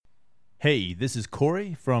Hey, this is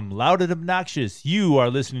Corey from Loud and Obnoxious. You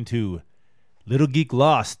are listening to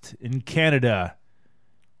Littlegeeklost in Canada.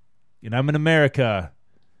 And I'm in America.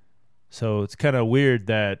 So it's kind of weird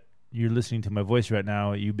that you're listening to my voice right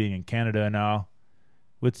now, you being in Canada now.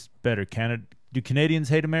 What's better, Canada? Do Canadians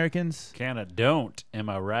hate Americans? Canada don't. Am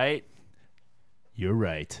I right? You're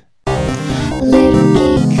right. Little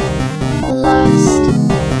Geek Lost.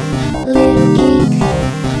 Little Geek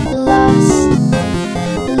Lost.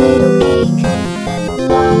 Little Geek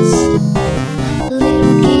Lost.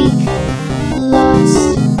 Little Geek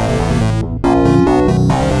Lost.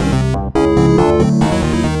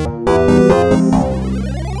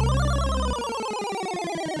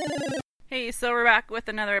 Hey, so we're back with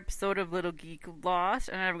another episode of Little Geek Lost,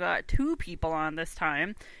 and I've got two people on this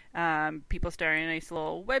time. People starring a nice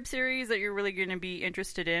little web series that you're really going to be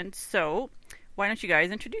interested in. So, why don't you guys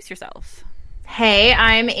introduce yourselves? Hey,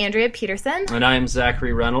 I'm Andrea Peterson. And I'm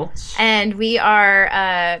Zachary Reynolds. And we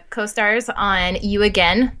are co-stars on You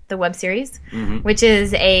Again, the web series, which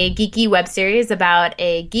is a geeky web series about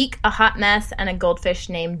a geek, a hot mess, and a goldfish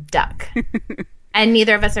named Duck. And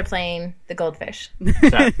neither of us are playing the goldfish.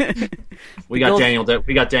 We got Daniel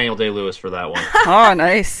Day-Lewis for that one. Oh,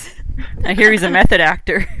 nice. I hear he's a method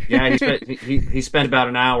actor. Yeah, he spent about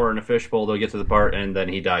an hour in a fishbowl to get to the part, and then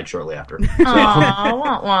he died shortly after. Aww,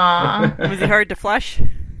 wah, wah. Was he hard to flush?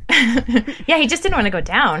 Yeah, he just didn't want to go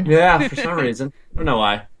down. Yeah, for some reason. I don't know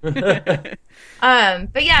why. But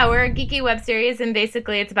yeah, we're a geeky web series, and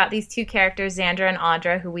basically it's about these two characters, Xandra and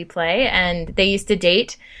Audra, who we play, and they used to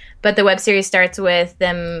date. But the web series starts with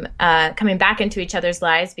them coming back into each other's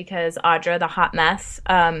lives because Audra, the hot mess,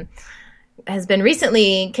 has been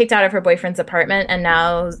recently kicked out of her boyfriend's apartment, and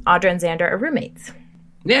now Audra and Xandra are roommates.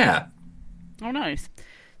 Yeah. Oh, nice.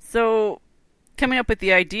 So, coming up with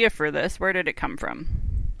the idea for this, where did it come from?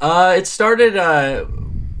 It started...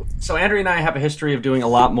 So Andrea and I have a history of doing a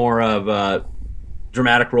lot more of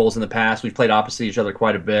dramatic roles in the past. We've played opposite each other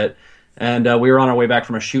quite a bit. And we were on our way back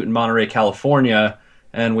from a shoot in Monterey, California,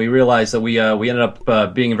 and we realized that we ended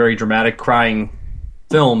up being very dramatic, crying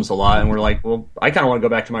films a lot, and we're like, well, I kind of want to go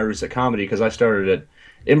back to my roots at comedy because I started at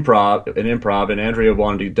improv, and Andrea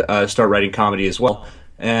wanted to start writing comedy as well.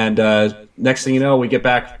 And next thing you know, we get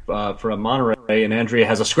back from Monterey, and Andrea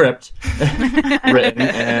has a script written,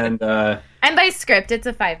 and by script, it's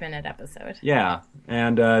a 5-minute episode. Yeah,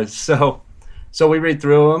 and so we read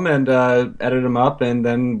through them and edit them up, and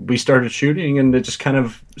then we started shooting, and it just kind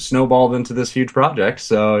of snowballed into this huge project.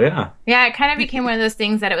 So, yeah. Yeah, it kind of became one of those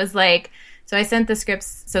things that it was like, so I sent the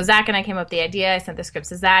scripts, so Zach and I came up with the idea, I sent the scripts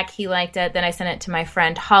to Zach, he liked it, then I sent it to my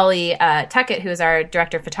friend Holly Tuckett, who is our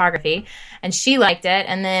director of photography, and she liked it,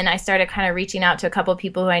 and then I started kind of reaching out to a couple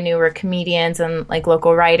people who I knew were comedians and like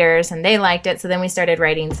local writers, and they liked it, so then we started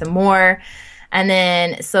writing some more. And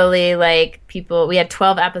then slowly, we had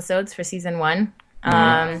 12 episodes for season 1,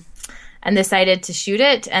 and decided to shoot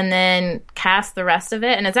it and then cast the rest of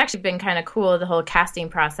it. And it's actually been kind of cool, the whole casting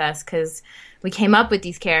process, because we came up with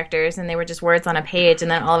these characters and they were just words on a page,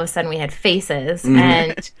 and then all of a sudden we had faces.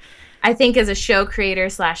 And I think as a show creator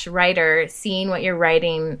 / writer, seeing what you're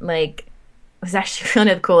writing, was actually one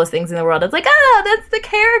of the coolest things in the world. It's like, that's the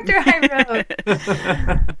character I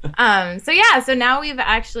wrote. So now we've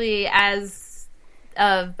actually,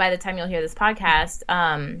 by the time you'll hear this podcast,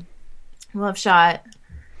 we'll have shot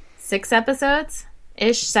 7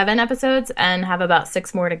 episodes, and have about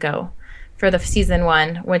 6 more to go for the season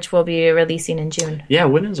 1, which we'll be releasing in June. Yeah,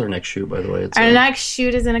 when is our next shoot, by the way? Our next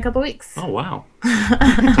shoot is in a couple weeks. Oh, wow.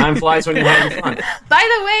 Time flies when you're having fun.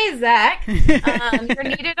 By the way, Zach, you're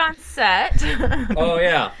needed on set. Oh,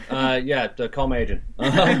 yeah. Call my agent.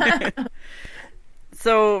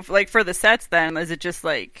 So, for the sets then, is it just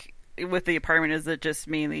with the apartment, is it just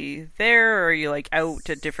mainly there, or are you out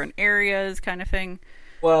to different areas kind of thing?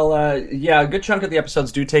 Well, a good chunk of the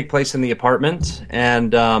episodes do take place in the apartment,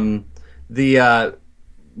 and we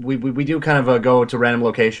do kind of go to random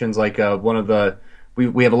locations. We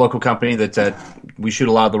have a local company that we shoot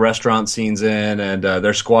a lot of the restaurant scenes in, and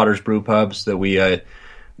they're squatters brew pubs that we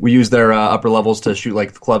use their upper levels to shoot the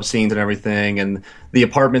club scenes and everything. And the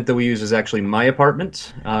apartment that we use is actually my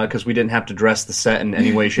apartment because we didn't have to dress the set in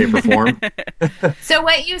any way, shape, or form. So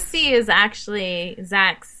what you see is actually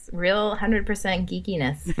Zach's real 100%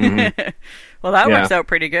 geekiness. Mm-hmm. Well, that works out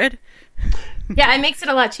pretty good. Yeah, it makes it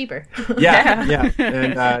a lot cheaper. Yeah.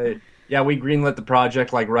 And we greenlit the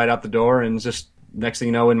project right out the door and just next thing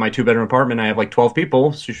you know, in my 2-bedroom apartment, I have like 12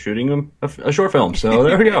 people shooting a short film. So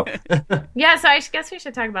there we go. Yeah, so I guess we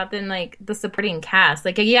should talk about then like the supporting cast.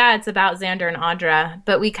 Like, yeah, it's about Xander and Audra,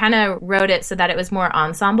 but we kind of wrote it so that it was more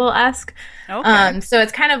ensemble-esque. Okay. So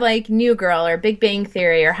it's kind of like New Girl or Big Bang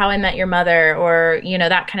Theory or How I Met Your Mother or, you know,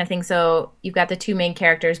 that kind of thing. So you've got the two main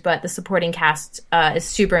characters, but the supporting cast is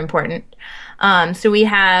super important. So we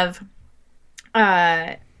have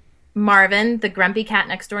Marvin, the grumpy cat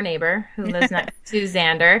next door neighbor who lives next to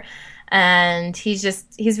Xander. And he's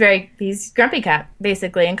grumpy cat,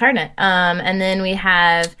 basically, incarnate. And then we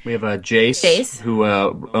have Jace, who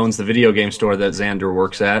owns the video game store that Xander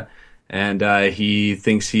works at. And he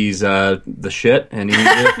thinks he's the shit, and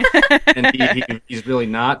he's really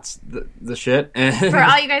not the shit. For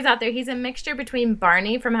all you guys out there, he's a mixture between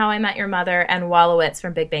Barney from How I Met Your Mother and Wallowitz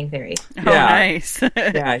from Big Bang Theory. Oh, nice.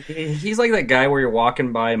 Yeah, he's like that guy where you're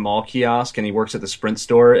walking by a mall kiosk, and he works at the Sprint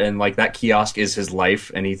store, and like that kiosk is his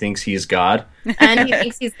life, and he thinks he's God. And he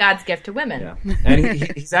thinks he's God's gift to women. Yeah.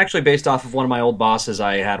 And he's actually based off of one of my old bosses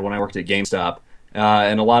I had when I worked at GameStop.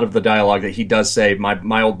 And a lot of the dialogue that he does say,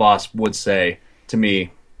 my old boss would say to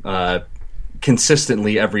me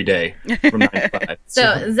consistently every day from 9 to 5.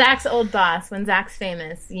 So Zach's old boss, when Zach's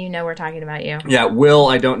famous, you know we're talking about you. Yeah, Will,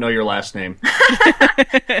 I don't know your last name. So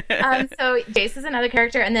Jace is another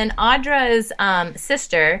character, and then Audra's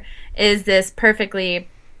sister is this perfectly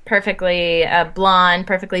blonde,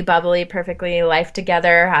 perfectly bubbly, perfectly life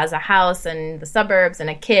together, has a house in the suburbs and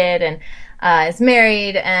a kid, and is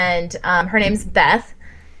married, and her name's Beth,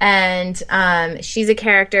 and she's a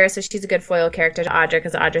character, so she's a good foil character to Audra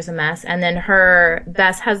because Audra's a mess. And then her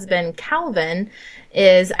best husband, Calvin,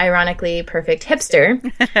 is ironically perfect hipster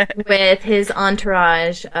with his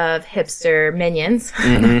entourage of hipster minions.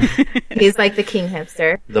 Mm-hmm. He's like the king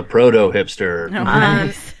hipster. The proto-hipster. Oh,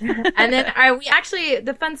 nice. And then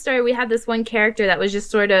the fun story, we had this one character that was just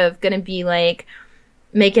sort of going to be like,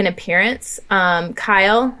 make an appearance.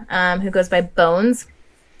 Kyle, who goes by Bones,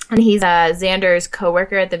 and he's Xander's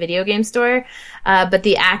coworker at the video game store. But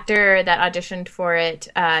the actor that auditioned for it,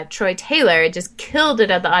 Troy Taylor, just killed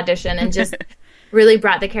it at the audition and just really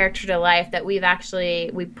brought the character to life. That we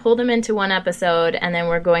pulled him into one episode, and then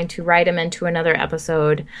we're going to write him into another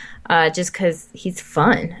episode, just because he's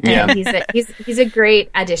fun. And yeah. he's a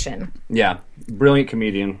great addition. Yeah. Brilliant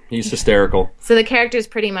comedian. He's hysterical. So the character is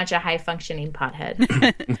pretty much a high-functioning pothead.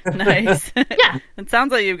 Nice. Yeah. It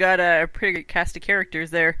sounds like you've got a pretty good cast of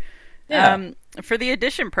characters there. Yeah. For the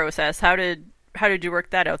audition process, how did you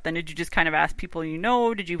work that out then? Did you just kind of ask people you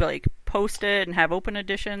know? Did you like post it and have open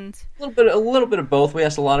auditions? A little bit of both. We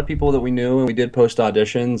asked a lot of people that we knew, and we did post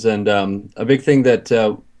auditions. And a big thing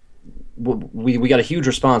that we got a huge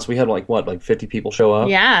response. We had like 50 people show up.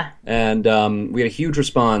 Yeah. And we had a huge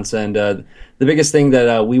response. And the biggest thing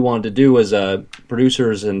that we wanted to do as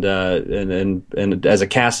producers and as a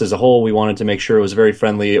cast as a whole, we wanted to make sure it was a very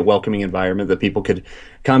friendly, welcoming environment that people could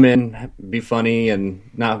come in, be funny, and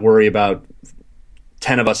not worry about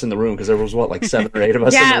 10 of us in the room, because there was 7 or 8 of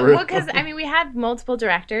us in the room. Yeah, well, because we had multiple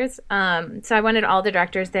directors, so I wanted all the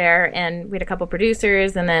directors there, and we had a couple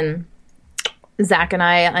producers, and then Zach and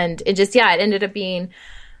I, and it ended up being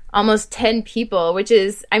almost 10 people, which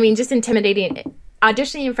is, just intimidating.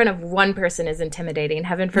 Auditioning in front of one person is intimidating.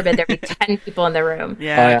 Heaven forbid there be 10 people in the room.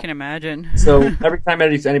 Yeah, I can imagine. So every time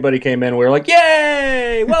anybody came in, we were like,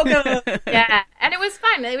 "Yay, welcome!" Yeah, and it was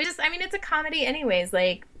fun. It was just, it's a comedy, anyways.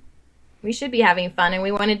 Like, we should be having fun, and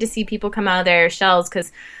we wanted to see people come out of their shells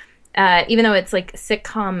because even though it's like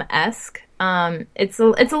sitcom-esque, it's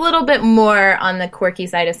a little bit more on the quirky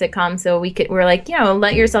side of sitcom. So we're like,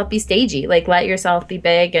 let yourself be stagey, like let yourself be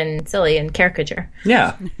big and silly and caricature.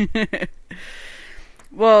 Yeah.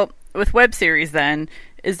 Well, with web series, then,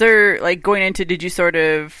 is there going into? Did you sort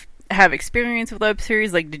of have experience with web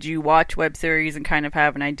series? Like, did you watch web series and kind of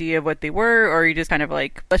have an idea of what they were, or are you just kind of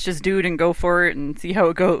like, let's just do it and go for it and see how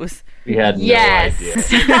it goes? We had no idea. Yes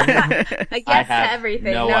to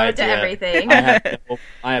everything. No idea. To everything.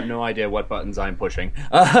 I have no idea what buttons I'm pushing.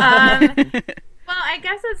 Well, I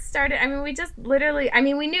guess it started. We just literally.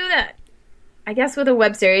 We knew that. I guess with a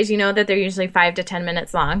web series, you know that they're usually 5 to 10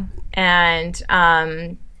 minutes long, and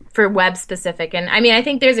for web specific. And I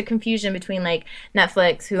think there's a confusion between like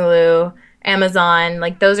Netflix, Hulu, Amazon.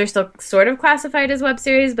 Like those are still sort of classified as web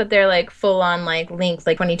series, but they're like full on like length,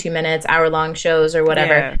 like 22 minutes, hour long shows or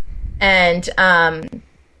whatever. Yeah. And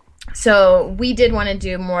so we did want to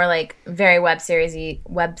do more like very web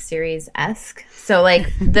series-esque. So like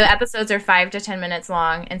the episodes are 5 to 10 minutes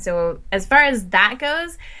long. And so as far as that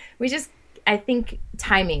goes, I think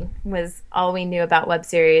timing was all we knew about web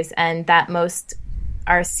series, and that most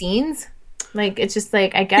our scenes Like, it's just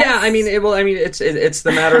like, I guess. Yeah, I mean, it's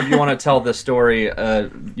the matter of you want to tell the story.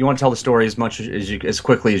 You want to tell the story as much as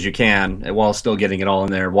quickly as you can, while still getting it all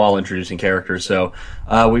in there, while introducing characters. So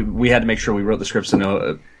we had to make sure we wrote the scripts in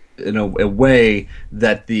a way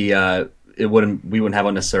that we wouldn't have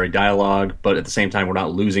unnecessary dialogue, but at the same time we're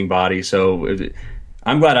not losing body. So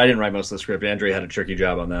I'm glad I didn't write most of the script. Andrea had a tricky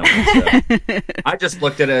job on that one. So. I just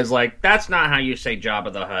looked at it as like, that's not how you say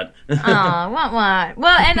Jabba the Hutt. Oh, what?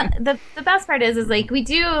 Well, and the best part is like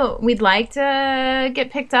we'd like to get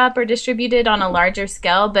picked up or distributed on a larger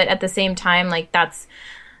scale, but at the same time, like that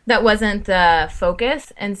wasn't the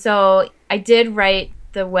focus. And so I did write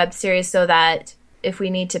the web series so that if we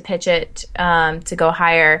need to pitch it to go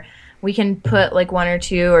higher, we can put like 1 or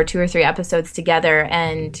 2 or 2 or 3 episodes together,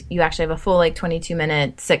 and you actually have a full like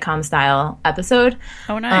 22-minute sitcom style episode.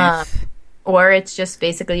 Oh, nice. Or it's just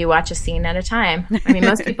basically you watch a scene at a time. I mean,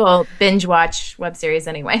 most people binge watch web series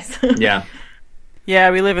anyways. Yeah. Yeah,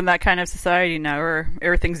 we live in that kind of society now where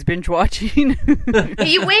everything's binge watching.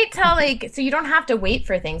 You wait till so you don't have to wait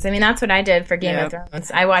for things. I mean, that's what I did for Game of Thrones.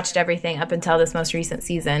 I watched everything up until this most recent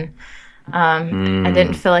season. I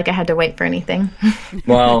didn't feel like I had to wait for anything.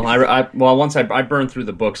 Well, once I burned through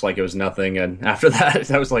the books like it was nothing, and after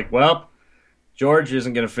that, I was like, well, George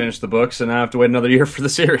isn't going to finish the books, and I have to wait another year for the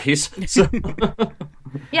series. So.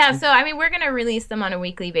 Yeah, so I mean, we're going to release them on a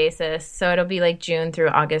weekly basis, so it'll be like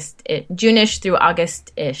June-ish through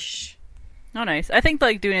August-ish. Oh, nice. I think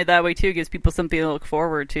like doing it that way too gives people something to look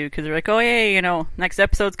forward to, because they're like, oh, hey, next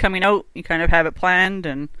episode's coming out. You kind of have it planned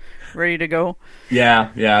and ready to go.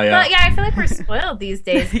 Yeah. Well, yeah, I feel like we're spoiled these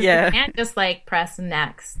days. Yeah. We can't just like press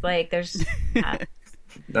next. Like there's.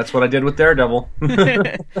 That's what I did with Daredevil.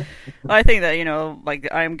 Well, I think that, like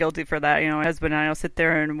I'm guilty for that. My husband and I will sit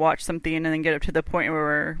there and watch something and then get up to the point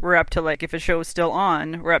where we're up to like, if a show's still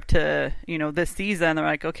on, we're up to, this season. They're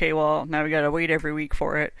like, okay, well, now we got to wait every week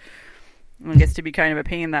for it. It gets to be kind of a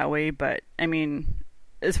pain that way, but I mean,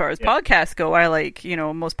 as far as podcasts go, I like,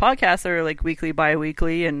 most podcasts are like weekly,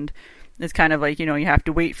 bi-weekly, and it's kind of like, you have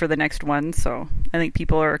to wait for the next one. So I think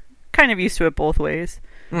people are kind of used to it both ways.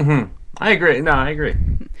 Mm-hmm. I agree. No, I agree.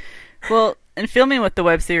 Well, in filming with the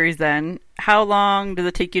web series then, how long does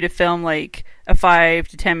it take you to film like a 5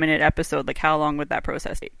 to 10 minute episode? Like how long would that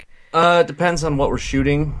process take? Depends on what we're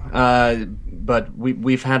shooting. But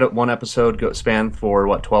we've had one episode span for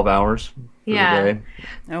 12 hours. Yeah. The day.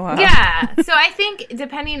 Oh, wow. Yeah. So I think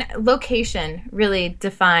location really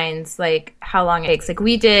defines like how long it takes. Like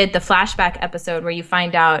we did the flashback episode where you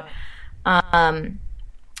find out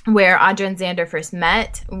where Audra and Xander first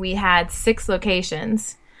met. We had 6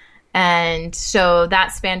 locations. And so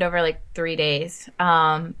that spanned over like 3 days.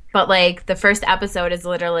 But like the first episode is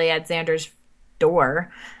literally at Xander's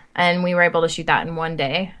door, and we were able to shoot that in 1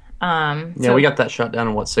 day. So we got that shot down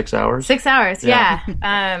in 6 hours? 6 hours, yeah.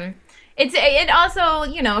 It also,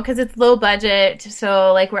 because it's low budget,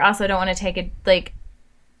 so like we also don't want to take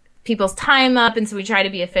people's time up, and so we try to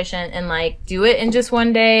be efficient and like do it in just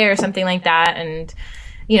 1 day or something like that, and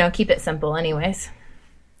keep it simple anyways.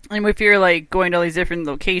 And if you're like going to all these different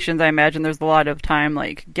locations, I imagine there's a lot of time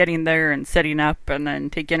like getting there and setting up and then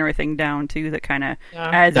taking everything down too. That kind of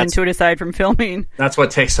adds into it aside from filming. That's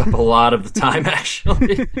what takes up a lot of the time,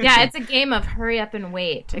 actually. Yeah, it's a game of hurry up and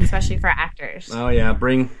wait, especially for actors. Oh yeah,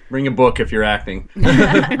 bring a book if you're acting.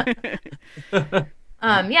 Yeah. So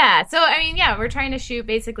I mean, yeah, we're trying to shoot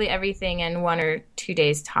basically everything in 1 or 2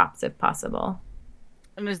 days tops, if possible.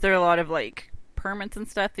 And is there a lot of like permits and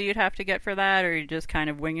stuff that you'd have to get for that, or are you just kind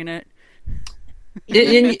of winging it?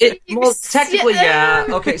 Well, technically, yeah.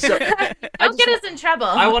 Okay, so don't get us in trouble.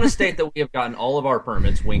 I want to state that we have gotten all of our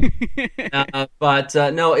permits winged, but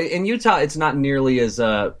no, in Utah, it's not nearly as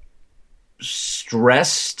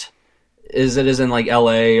stressed as it is in like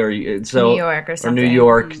L.A. or New York or something. Or New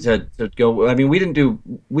York to go. I mean, we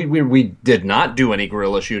did not do any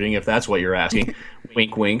guerrilla shooting, if that's what you're asking.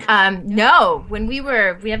 Wink, wink. No,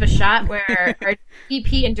 we have a shot where our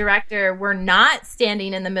DP and director were not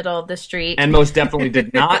standing in the middle of the street, and most definitely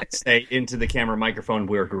did not say into the camera microphone,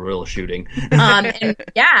 "We're guerrilla shooting."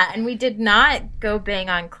 And we did not go bang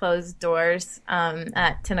on closed doors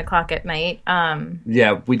at 10 o'clock at night.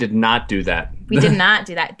 Yeah, we did not do that. We did not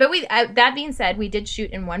do that. But that being said, we did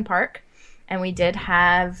shoot in one park. And we did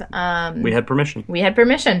have... we had permission. We had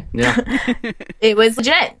permission. Yeah. It was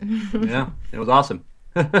legit. Yeah, it was awesome.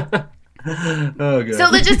 Oh, good. So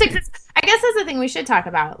logistics, I guess that's the thing we should talk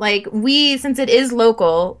about. Like, since it is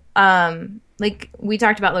local, like, we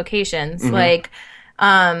talked about locations. Mm-hmm. Like,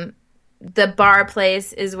 the bar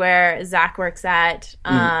place is where Zach works at.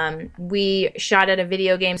 We shot at a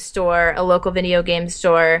local video game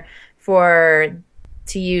store for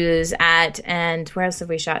to use at, and where else have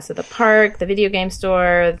we shot? So the park, the video game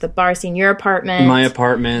store, the bar scene, your apartment. My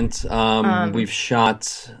apartment. We've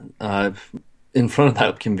shot in front of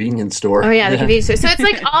that convenience store. Oh yeah, the convenience store. So it's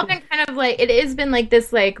like all been kind of like, it has been like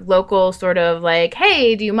this like local sort of like,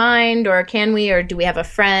 hey, do you mind, or can we, or do we have a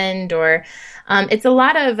friend, or it's a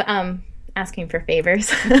lot of asking for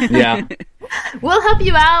favors. Yeah. We'll help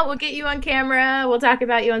you out. We'll get you on camera. We'll talk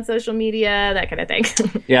about you on social media, that kind of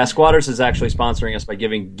thing. Yeah, Squatters is actually sponsoring us by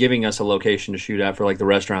giving us a location to shoot at for like the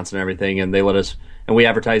restaurants and everything, and they let us, and we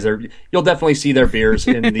advertise their. You'll definitely see their beers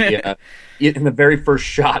in the very first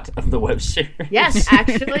shot of the web series. Yes,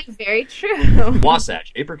 actually, very true.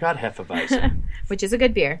 Wasatch Apricot Hefeweizen, which is a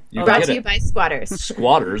good beer. You Brought get to it. you by Squatters.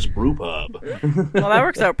 Squatters Brew Pub. Well, that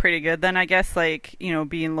works out pretty good. Then I guess, like, you know,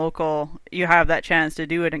 being local, you have that chance to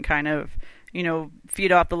do it and kind of, you know,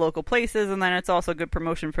 feed off the local places, and then it's also good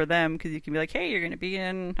promotion for them because you can be like, hey, you're going to be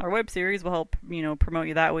in our web series. We'll help, you know, promote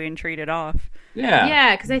you that way and trade it off. Yeah.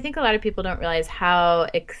 Yeah, because I think a lot of people don't realize how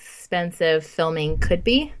expensive filming could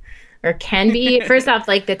be or can be. First off,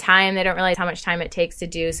 like the time, they don't realize how much time it takes to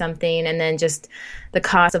do something, and then just the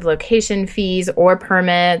cost of location fees or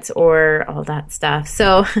permits or all that stuff.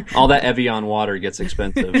 So all that Evian water gets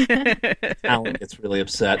expensive. Alan gets really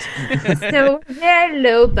upset. so very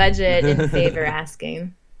low budget in favor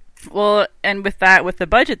asking. Well, and with that, with the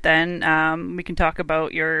budget then, we can talk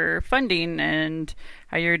about your funding and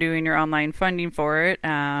how you're doing your online funding for it,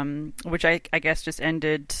 which I guess just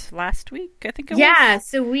ended last week, I think it was. Yeah,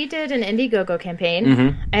 so we did an Indiegogo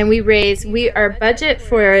campaign, and our budget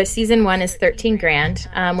for season 1 is 13 grand,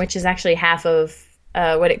 which is actually half of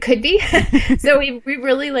what it could be. So we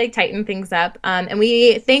really like tightened things up, and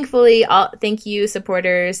we thankfully thank you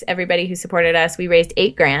supporters, everybody who supported us. We raised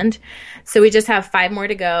 8 grand, so we just have 5 more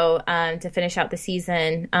to go to finish out the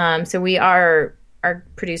season. So our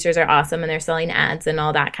producers are awesome, and they're selling ads and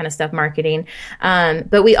all that kind of stuff, marketing.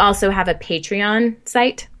 But we also have a Patreon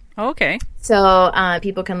site. Okay. So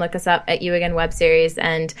people can look us up at You Again Web Series,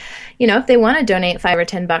 and you know, if they want to donate $5 or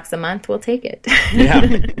 $10 a month, we'll take it. Yeah,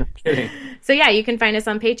 no kidding. So yeah, you can find us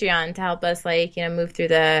on Patreon to help us, like, you know, move through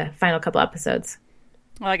the final couple episodes.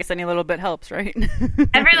 Well, I guess any little bit helps, right?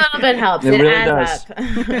 Every little bit helps. It really adds does. up.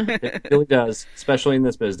 It really does, especially in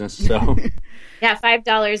this business. So Yeah,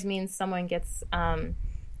 $5 means someone gets to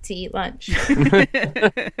eat lunch.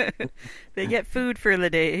 They get food for the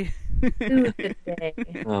day. Food today.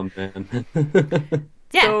 oh man.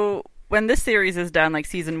 Yeah. So when this series is done, like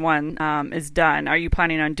season 1 is done, are you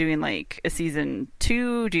planning on doing like a season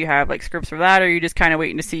 2? Do you have like scripts for that, or are you just kind of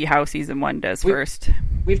waiting to see how season 1 does first?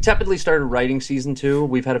 We've tepidly started writing season 2.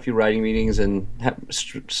 We've had a few writing meetings and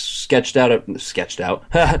sketched out a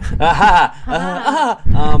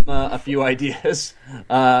few ideas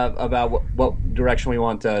about what direction we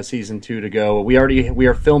want season 2 to go. We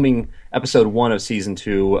are filming episode 1 of season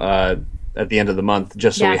 2 at the end of the month,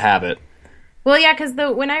 just so we have it. Well, yeah, because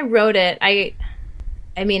when I wrote it, I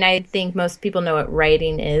mean, I think most people know what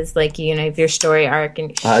writing is. Like, you know, if your story arc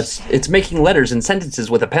and it's making letters and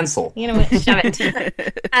sentences with a pencil. You know what? Shove it.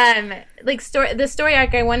 The story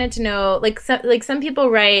arc. I wanted to know, like some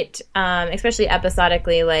people write, especially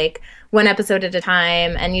episodically, like one episode at a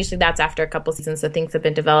time, and usually that's after a couple seasons, so things have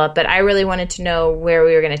been developed. But I really wanted to know where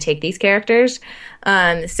we were going to take these characters.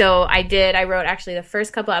 So I did. I wrote actually the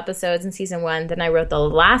first couple episodes in season 1. Then I wrote the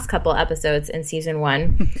last couple episodes in season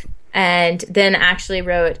 1. And then actually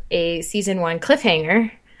wrote a season 1 cliffhanger.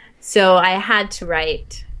 So I had to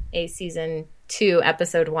write a season 2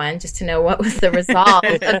 episode 1 just to know what was the resolve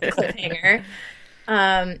of the cliffhanger.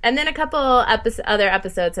 And then a couple other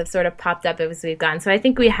episodes have sort of popped up as we've gone. So I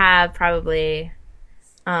think we have probably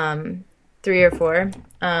 3 or 4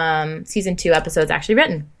 season 2 episodes actually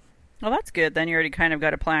written. Well, that's good. Then you already kind of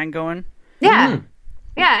got a plan going. Yeah.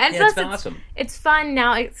 Yeah, and It's plus been awesome. it's fun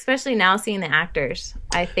now, especially now seeing the actors.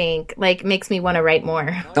 I think like makes me want to write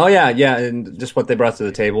more. Oh yeah, and just what they brought to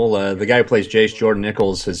the table. The guy who plays Jace, Jordan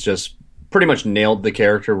Nichols, has just pretty much nailed the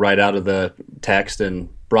character right out of the text and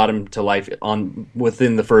brought him to life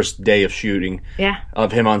within the first day of shooting. Yeah.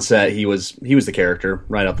 Of him on set, he was the character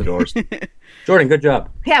right out the doors. Jordan, good job.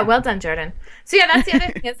 Yeah, well done, Jordan. So yeah, that's the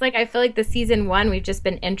other thing. It's like I feel like the season 1 we've just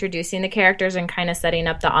been introducing the characters and kind of setting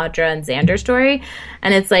up the Audra and Xander story.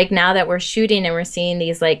 And it's like now that we're shooting and we're seeing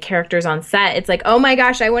these like characters on set, it's like, oh my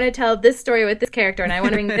gosh, I want to tell this story with this character and I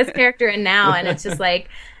want to bring this character in now. And it's just like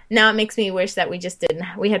now it makes me wish that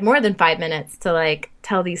we had more than 5 minutes to like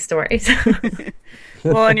tell these stories.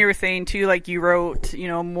 Well, and you were saying too, like you wrote, you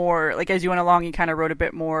know, more, like as you went along, you kind of wrote a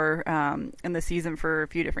bit more in the season for a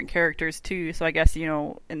few different characters too. So I guess, you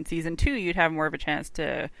know, in season 2, you'd have more of a chance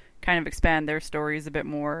to kind of expand their stories a bit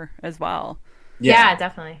more as well. Yeah,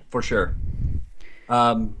 definitely. For sure.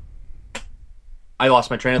 I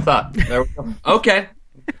lost my train of thought. There we go. Okay.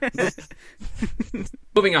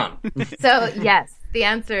 Moving on. So, yes. The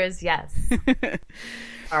answer is yes.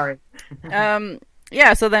 All right.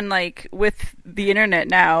 Yeah, so then like with the internet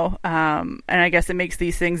now, and I guess it makes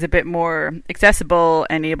these things a bit more accessible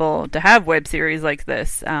and able to have web series like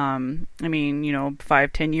this. I mean,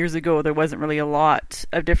 5-10 years ago, there wasn't really a lot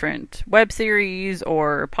of different web series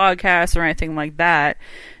or podcasts or anything like that.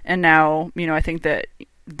 And now, I think that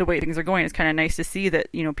the way things are going, it's kind of nice to see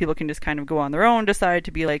that, people can just kind of go on their own, decide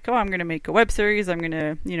to be like, oh, I'm going to make a web series. I'm going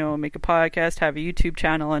to, make a podcast, have a YouTube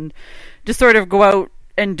channel, and just sort of go out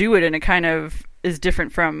and do it. And it kind of is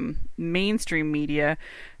different from mainstream media.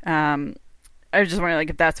 I was just wondering, like,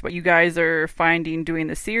 if that's what you guys are finding doing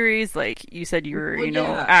the series. Like you said, you were,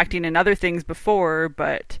 acting in other things before,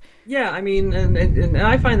 but yeah, I mean, and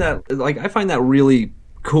I find that really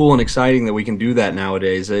cool and exciting that we can do that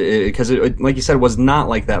nowadays. Because it, like you said, was not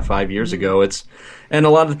like that 5 years ago. And a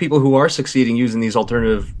lot of the people who are succeeding using these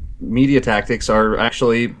alternative media tactics are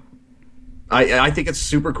actually, I think it's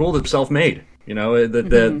super cool that they're self-made.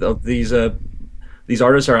 These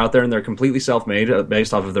artists are out there and they're completely self-made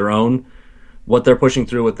based off of their own, what they're pushing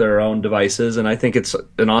through with their own devices, and I think it's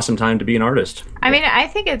an awesome time to be an artist. I mean, I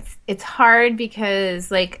think it's hard because,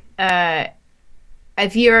 like,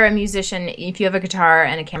 if you're a musician, if you have a guitar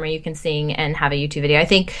and a camera, you can sing and have a YouTube video. I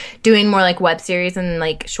think doing more like web series and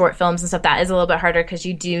like short films and stuff, that is a little bit harder because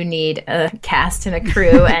you do need a cast and a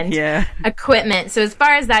crew and equipment. So as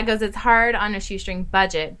far as that goes, it's hard on a shoestring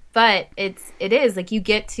budget, but it is like you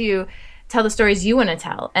get to tell the stories you want to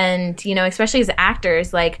tell. And, especially as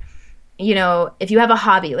actors, like, if you have a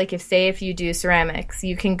hobby, like if you do ceramics,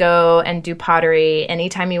 you can go and do pottery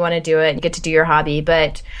anytime you want to do it and get to do your hobby.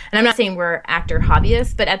 And I'm not saying we're actor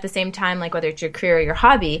hobbyists, but at the same time, like whether it's your career or your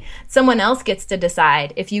hobby, someone else gets to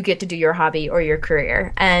decide if you get to do your hobby or your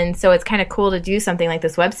career. And so it's kind of cool to do something like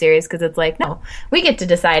this web series because it's like, no, we get to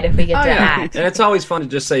decide if we get to act. And it's always fun to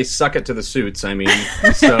just say, suck it to the suits. I mean,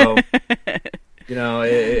 so...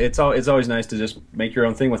 it's always nice to just make your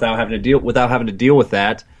own thing without having to deal with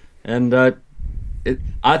that, and I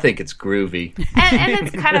think it's groovy. And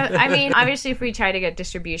it's kind of, I mean, obviously, if we try to get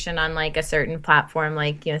distribution on like a certain platform,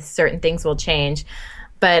 like certain things will change.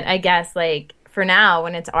 But I guess like for now,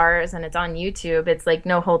 when it's ours and it's on YouTube, it's like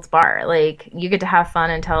no holds bar. Like you get to have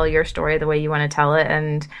fun and tell your story the way you want to tell it,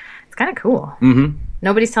 and it's kind of cool. Mm-hmm.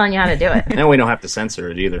 Nobody's telling you how to do it. And we don't have to censor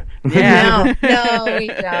it either. Yeah. No, we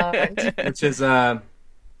don't.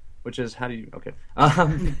 Which is how do you okay?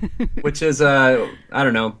 Which is I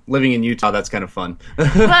don't know, living in Utah. That's kind of fun.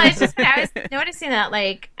 Well, it's just I was noticing that,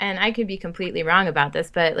 like, and I could be completely wrong about this,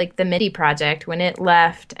 but like the MIDI project, when it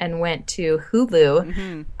left and went to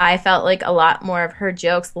Hulu, I felt like a lot more of her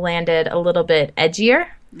jokes landed a little bit edgier.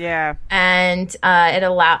 Yeah. And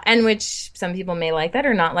and which some people may like that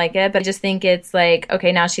or not like it, but I just think it's like,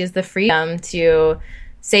 okay, now she has the freedom to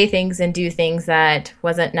say things and do things that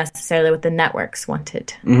wasn't necessarily what the networks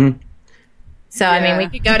wanted. Mm-hmm. So, I mean, we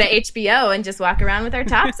could go to HBO and just walk around with our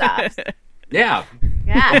tops off. Yeah.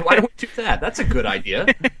 Yeah. Why don't we do that? That's a good idea.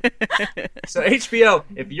 So HBO,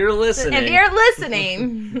 if you're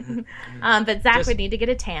listening. But Zach would need to get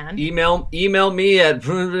a tan. Email me at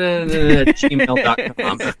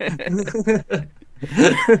gmail.com.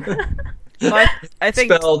 Well, I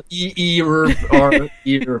think spelled E-E-R-E-R.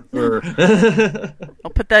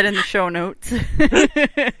 I'll put that in the show notes.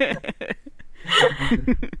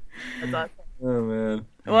 That's awesome. Oh man.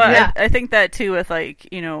 Well, yeah. I think that too with like,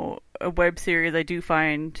 a web series, I do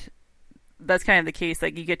find that's kind of the case.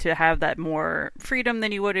 Like you get to have that more freedom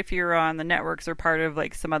than you would if you're on the networks or part of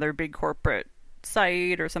like some other big corporate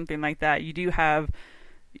site or something like that. You do have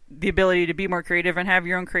the ability to be more creative and have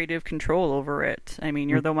your own creative control over it. I mean,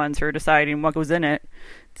 you're the ones who are deciding what goes in it.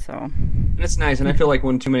 So and it's nice, and I feel like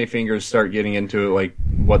when too many fingers start getting into it, like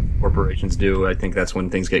what corporations do, I think that's when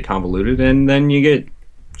things get convoluted, and then you get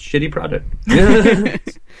shitty product.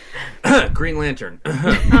 Green Lantern.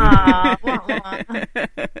 Yeah,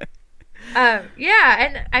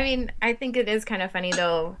 and I mean, I think it is kind of funny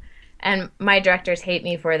though, and my directors hate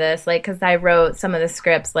me for this, like, because I wrote some of the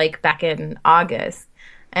scripts like back in August,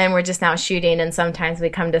 and we're just now shooting, and sometimes we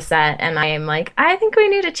come to set and I am like, I think we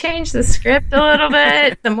need to change the script a little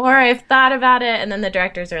bit the more I've thought about it, and then the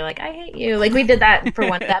directors are like, I hate you. Like we did that for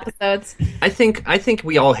one of the episodes. I think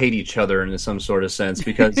we all hate each other in some sort of sense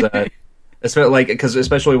because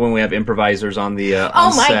especially when we have improvisers on the oh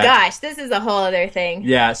my set. Gosh, this is a whole other thing.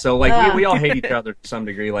 Yeah, so like we all hate each other to some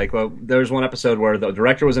degree. Like, well, there was one episode where the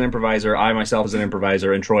director was an improviser, I myself was an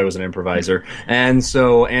improviser, and Troy was an improviser, and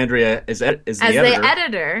so Andrea is the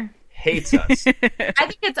editor. hates us. I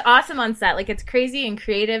think it's awesome on set. Like, it's crazy and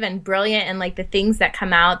creative and brilliant, and like the things that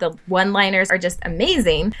come out, the one-liners are just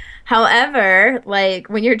amazing. However, like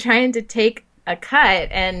when you're trying to take a cut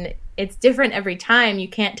and it's different every time, you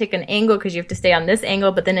can't take an angle because you have to stay on this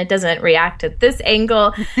angle, but then it doesn't react to this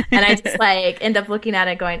angle, and I just like end up looking at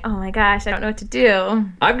it going, oh my gosh, I don't know what to do.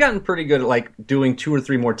 I've gotten pretty good at like doing 2 or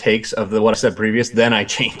 3 more takes of what I said previous, then I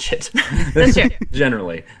change it. That's true.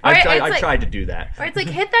 Generally, I've tried to do that. Or it's like,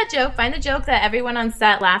 hit that joke, find the joke that everyone on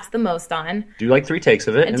set laughs the most on. Do like 3 takes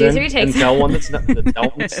of it, and do then 3 takes. and tell one that's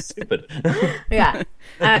stupid. Yeah.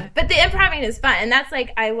 But the improving is fun, and that's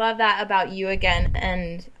like, I love that about you again,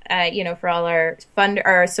 and for all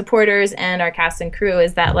our supporters and our cast and crew,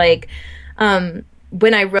 is that like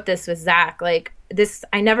when I wrote this with Zach, like this,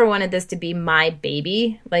 I never wanted this to be my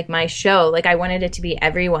baby, like my show. Like I wanted it to be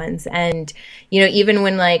everyone's. And, even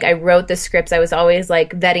when like I wrote the scripts, I was always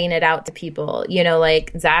like vetting it out to people,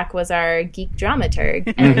 like Zach was our geek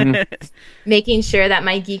dramaturg and making sure that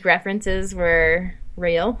my geek references were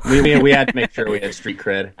real. We had to make sure we had street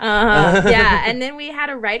cred. Yeah, and then we had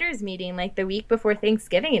a writers meeting like the week before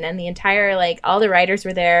Thanksgiving, and the entire all the writers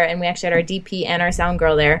were there, and we actually had our DP and our sound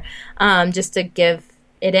girl there, just to give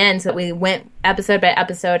it in. So we went episode by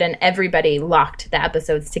episode, and everybody locked the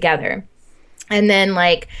episodes together. And then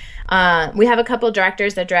we have a couple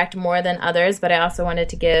directors that direct more than others, but I also wanted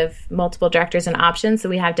to give multiple directors an option, so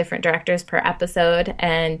we have different directors per episode.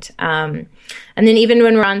 And then even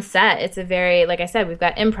when we're on set, it's a very, like I said, we've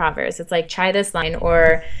got improvers. It's like, try this line,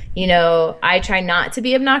 or I try not to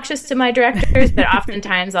be obnoxious to my directors, but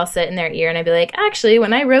oftentimes I'll sit in their ear and I'd be like, actually,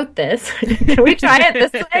 when I wrote this, can we try it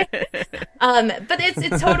this way? But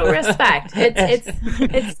it's total respect.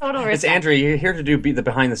 It's total respect. It's Andrea. You're here to do the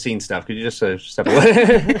behind the scenes stuff. Could you just step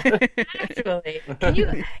away? Actually,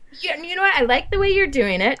 you know what? I like the way you're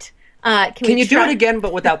doing it. Can you do it again,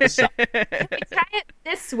 but without the stuff? Can we try it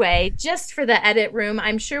this way, just for the edit room?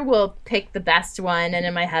 I'm sure we'll pick the best one. And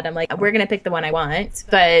in my head, I'm like, we're gonna pick the one I want.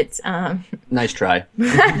 But nice try.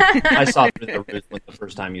 I saw through the ruse the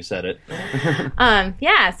first time you said it.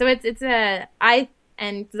 Yeah. So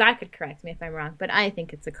and Zach could correct me if I'm wrong, but I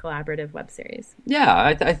think it's a collaborative web series.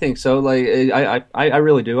 Yeah, I think so. Like, I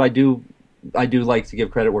really do. I do like to give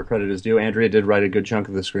credit where credit is due. Andrea did write a good chunk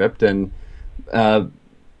of the script, and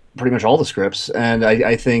pretty much all the scripts. And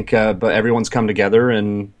I think, but everyone's come together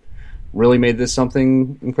and really made this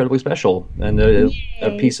something incredibly special, and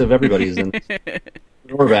a piece of everybody's. And good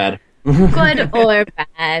or bad. Good or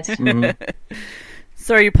bad. Mm-hmm.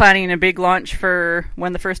 So are you planning a big launch for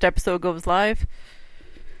when the first episode goes live?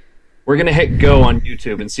 We're going to hit go on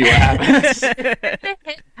YouTube and see what happens.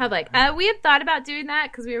 Hit public. We had thought about doing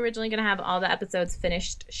that because we were originally going to have all the episodes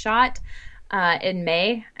finished shot in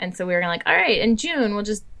May. And so we were like, all right, in June, we'll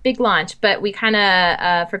just big launch. But we kind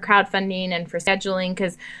of, for crowdfunding and for scheduling,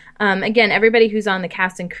 because, again, everybody who's on the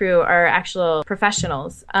cast and crew are actual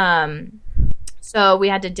professionals. So we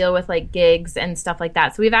had to deal with gigs and stuff like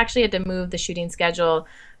that. So we've actually had to move the shooting schedule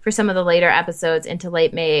for some of the later episodes into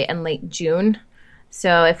late May and late June.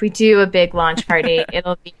 So if we do a big launch party,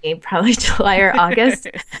 it'll be probably July or August.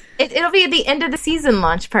 It'll be the end of the season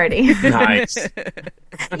launch party. Nice. Yay,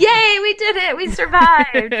 we did it. We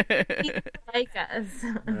survived. People like us.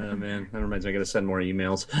 Oh, man. That reminds me, I got to send more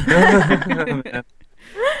emails.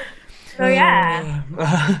 So, yeah.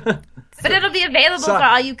 But it'll be available for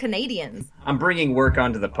all you Canadians. I'm bringing work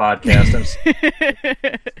onto the podcast.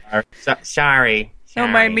 I'm sorry.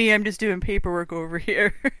 Don't mind me, I'm just doing paperwork over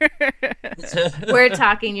here. We're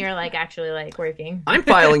talking, you're actually working. I'm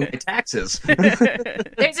filing my taxes.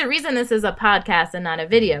 There's a reason this is a podcast and not a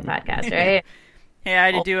video podcast, right? Hey, I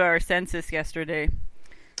had to do our census yesterday.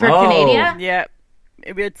 For Canada? Yeah.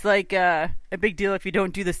 It's a big deal. If you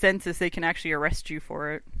don't do the census, they can actually arrest you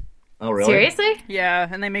for it. Oh, really? Seriously? Yeah,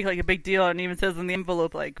 and they make a big deal, and it even says on the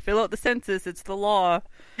envelope, fill out the census, it's the law.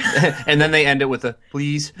 And then they end it with a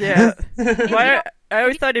please. Yeah. Well, I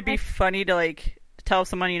always thought it'd be funny to tell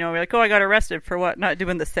someone, oh, I got arrested for what? Not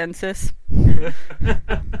doing the census.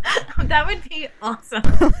 That would be awesome.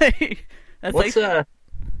 That's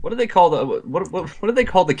what do they call what do they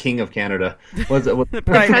call the King of Canada? The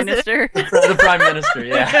Prime Minister. The Prime Minister,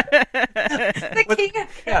 yeah. The King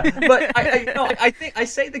of Canada. Yeah, but I think I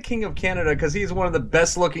say the King of Canada because he's one of the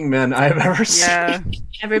best looking men I've ever seen.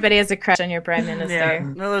 Everybody has a crush on your Prime Minister.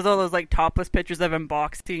 Yeah. No, there's all those topless pictures of him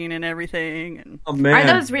boxing and everything. And... Oh, man.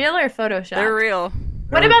 Are those real or Photoshop? They're real.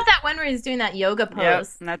 What about that one where he's doing that yoga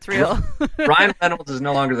pose? Yep, that's real. Ryan Reynolds is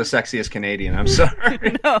no longer the sexiest Canadian. I'm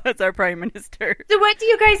sorry. No, it's our Prime Minister. So what do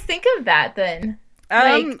you guys think of that then?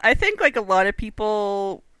 I think a lot of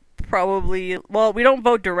people probably, well, we don't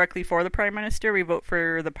vote directly for the prime minister. We vote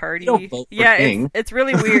for the party. You don't vote for yeah, king. it's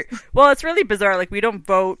really weird. Well, it's really bizarre. Like, we don't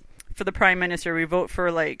vote for the prime minister. We vote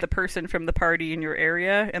for like the person from the party in your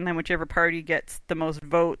area, and then whichever party gets the most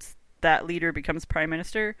votes, that leader becomes prime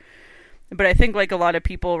minister. But I think like a lot of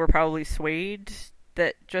people were probably swayed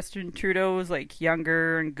that Justin Trudeau is like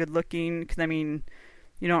younger and good looking, because I mean,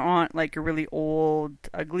 you don't want like a really old,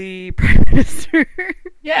 ugly prime minister.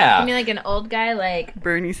 Yeah. You mean like an old guy like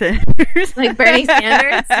Bernie Sanders. like Bernie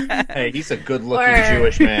Sanders? Hey, he's a good-looking Or-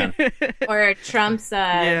 Jewish man. Or Trump's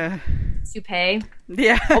Yeah. toupee?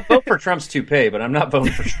 Yeah. I'll vote for Trump's toupee, but I'm not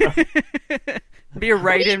voting for Trump. Be a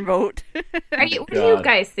write-in vote. What do you God.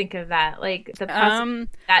 guys think of that? Like the possibility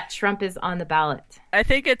that Trump is on the ballot? I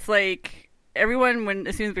think it's like everyone,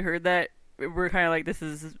 as soon as we heard that, we're kind of like, this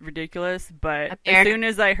is ridiculous. But as soon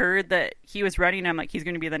as I heard that he was running, I'm like, he's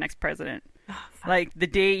going to be the next president. Like the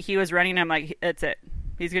day he was running, I'm like, that's it.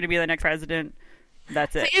 He's going to be the next president.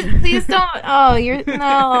 That's it. Please don't. Oh, you're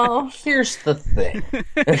no. Here's the thing.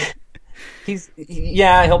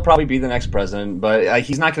 He'll probably be the next president, but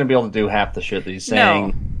he's not going to be able to do half the shit that he's saying.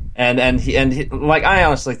 No. And he, like, I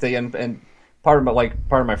honestly think, and part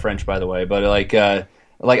of my French, by the way, but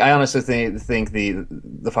I honestly think the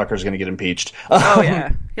fucker's going to get impeached. Oh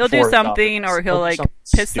yeah, he'll do For something, or he'll like something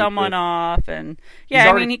piss stupid. someone off, and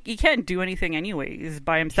I mean he can't do anything anyways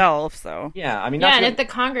by himself. So Yeah, I mean, Yeah, and if the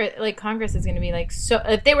Congress is going to be like, so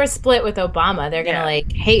if they were split with Obama, they're going to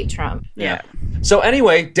like hate Trump. yeah. So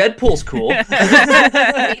anyway, Deadpool's cool.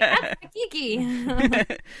 That's Kiki.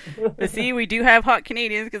 But see, we do have hot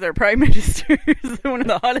Canadians because our prime minister is one of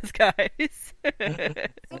the hottest guys.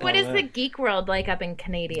 What is the geek world like up in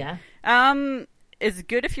Canada? It's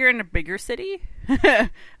good if you're in a bigger city.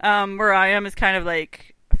 Where I am is kind of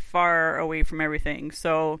like far away from everything.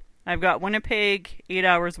 So I've got Winnipeg, 8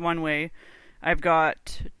 hours one way. I've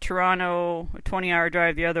got Toronto, a 20-hour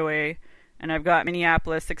drive the other way, and I've got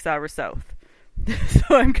Minneapolis, 6 hours south.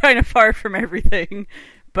 So I'm kind of far from everything.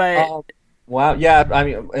 But Wow, yeah, I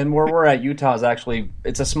mean, and where we're at, Utah is actually,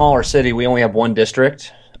 it's a smaller city. We only have one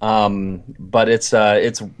district, but it's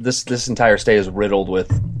this entire state is riddled with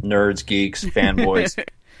nerds, geeks, fanboys,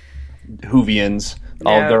 Whovians.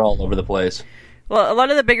 Yeah. They're all over the place. well, a lot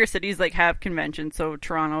of the bigger cities like have conventions. So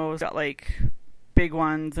Toronto's got like big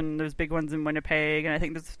ones, and there's big ones in Winnipeg, and I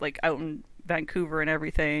think there's like out in Vancouver and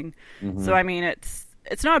everything. So I mean, it's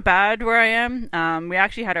not bad where I am. We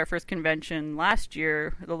actually had our first convention last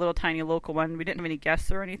year, the little tiny local one. We didn't have any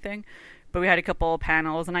guests or anything, but we had a couple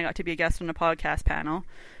panels, and I got to be a guest on a podcast panel.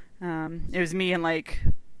 It was me and like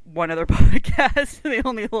one other podcast, the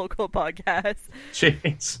only local podcast.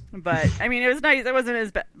 Jeez. But I mean, it was nice. It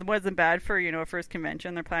wasn't bad for a first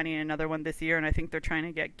convention. They're planning another one this year, and I think they're trying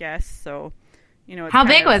to get guests. So it's How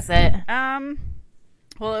big was it?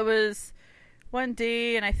 Well, it was one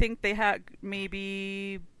day, and I think they had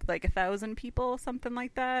maybe like 1,000 people, something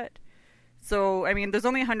like that. So, I mean, there's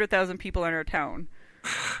only 100,000 people in our town.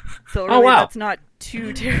 So really, wow. that's not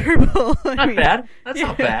too terrible. Not bad. That's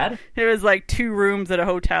not bad. It was like 2 rooms at a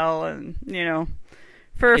hotel, and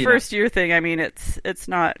for a first year thing, I mean, it's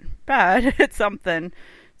not bad. It's something.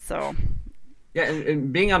 So. Yeah,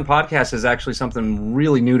 and being on podcasts is actually something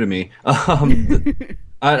really new to me.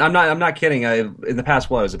 I'm not kidding. In the past,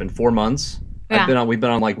 has it been 4 months? Yeah. We've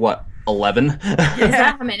been on like what, 11? Is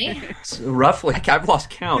that how many? Roughly. I've lost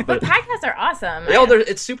count, but Podcasts are awesome.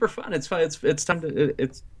 it's super fun. It's fun. It's time to.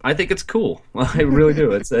 I think it's cool. I really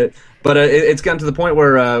do. But it's gotten to the point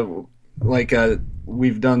where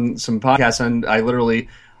we've done some podcasts, and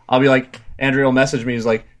I'll be like, Andrea will message me. He's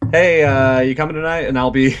like, "Hey, you coming tonight?" And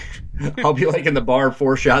I'll be like in the bar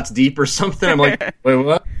 4 shots deep or something. I'm like, "Wait,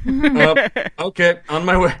 what?" Okay, on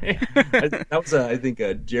my way. That was I think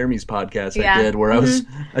Jeremy's podcast I did where I was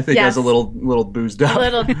a little boozed up, A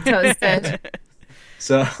little toasted.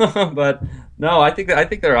 So, but no, I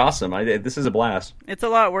think they're awesome. This is a blast. It's a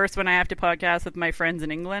lot worse when I have to podcast with my friends in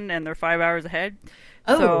England, and they're 5 hours ahead.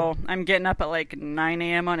 Oh. So I'm getting up at like 9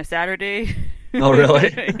 a.m. on a Saturday. Oh,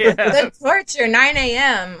 really? Yeah. The torture, 9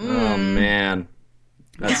 a.m. Oh man,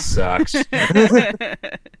 that sucks.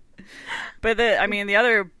 But the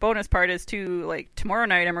other bonus part is too, like tomorrow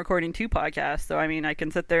night I'm recording 2 podcasts. So I mean, I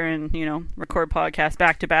can sit there and record podcasts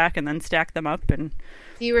back to back and then stack them up and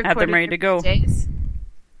Do you record have them in ready your to go. PJs?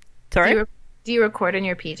 Sorry. Do you record in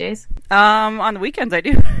your PJs? On the weekends I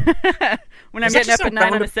do. When I'm Is that getting up just at a 9 on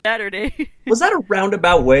a roundabout- Saturday. Was that a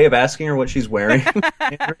roundabout way of asking her what she's wearing?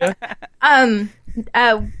 Andrea?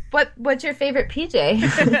 What's your favorite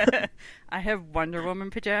PJ? I have Wonder Woman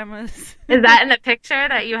pajamas. Is that in the picture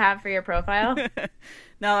that you have for your profile?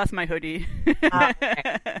 No, that's my hoodie.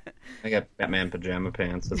 Okay. I got Batman pajama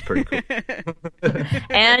pants. That's pretty cool.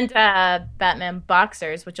 And Batman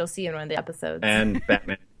boxers, which you'll see in one of the episodes. And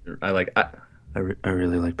Batman. I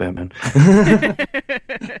really like Batman.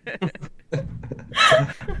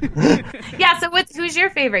 Yeah, so who's your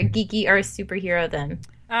favorite geeky or superhero then?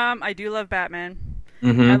 I do love Batman.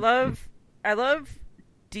 Mhm. I love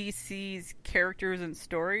DC's characters and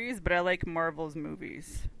stories, but I like Marvel's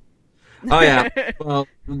movies. Oh yeah. Well,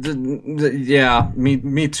 yeah.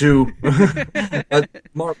 Me too.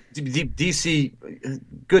 DC.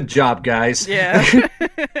 Good job, guys. Yeah.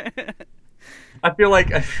 I feel like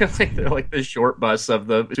they're like the short bus of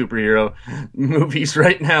the superhero movies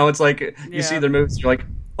right now. It's like you see their movies, you're like,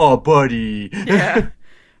 oh, buddy. Yeah.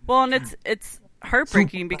 Well, and it's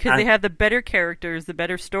heartbreaking because they have the better characters, the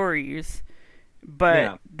better stories,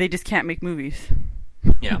 but they just can't make movies.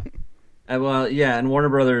 Yeah. Well, yeah, and Warner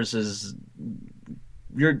Brothers is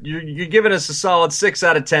you're giving us a solid 6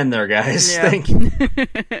 out of 10 there, guys. Yeah. Thank you.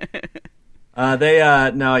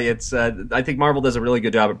 It's I think Marvel does a really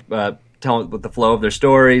good job of telling with the flow of their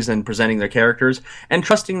stories and presenting their characters and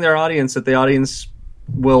trusting their audience that the audience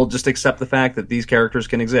will just accept the fact that these characters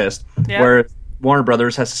can exist. Yeah. Where Warner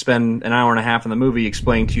Brothers has to spend an hour and a half in the movie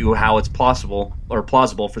explaining to you how it's plausible for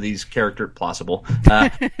these plausible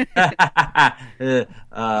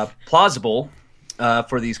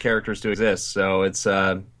for these characters to exist. So it's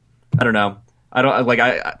I don't know.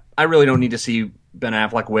 I really don't need to see Ben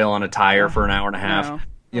Affleck wail on a tire for an hour and a half. No.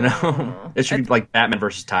 You know, it should be like Batman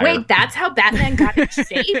versus tire. Wait, that's how Batman got in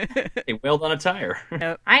shape? He wailed on a tire.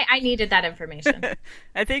 I needed that information.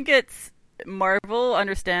 I think it's Marvel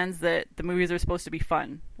understands that the movies are supposed to be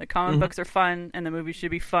fun. The comic books are fun, and the movies should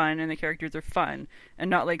be fun, and the characters are fun, and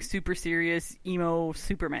not like super serious emo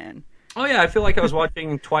Superman. Oh yeah, I feel like I was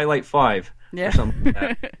watching Twilight 5 or something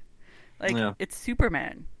like that. It's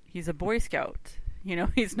Superman. He's a Boy Scout. You know,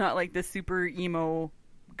 he's not like this super emo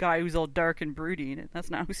guy who's all dark and brooding. That's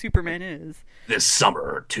not who Superman is. This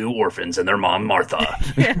summer, 2 orphans and their mom Martha.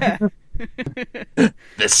 Yeah.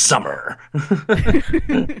 This summer.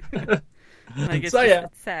 Like it's, So, yeah.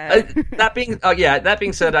 it's sad. That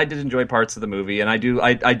being said, I did enjoy parts of the movie, and I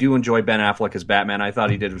do enjoy Ben Affleck as Batman. I thought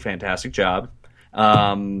he did a fantastic job.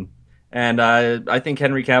 And I think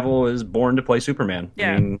Henry Cavill is born to play Superman.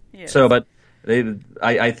 Yeah, I mean, he is. but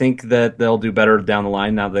I think that they'll do better down the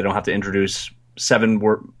line now that they don't have to introduce 7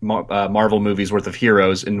 Marvel movies worth of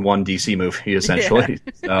heroes in one DC movie, essentially.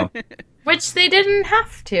 So, Which they didn't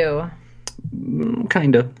have to.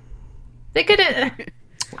 kind of. They could have.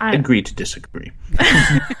 Agree to disagree.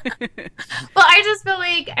 Well, I just feel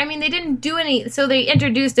like, I mean, they didn't do any. So they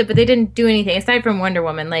introduced it, but they didn't do anything aside from Wonder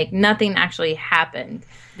Woman. Like nothing actually happened.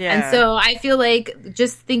 Yeah. And so I feel like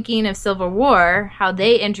just thinking of Civil War, how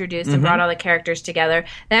they introduced and brought all the characters together,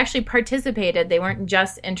 they actually participated. They weren't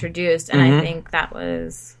just introduced, and I think that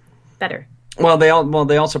was better. Well, they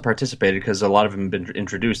also participated because a lot of them have been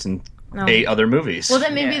introduced in 8 other movies. Well,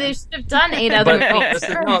 then maybe they should have done 8 other movies.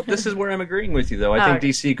 This is where I'm agreeing with you, though. I think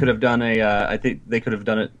DC could have done I think they could have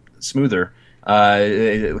done it smoother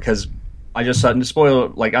because I just saw spoiler.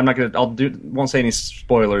 Like I'm not gonna. Won't say any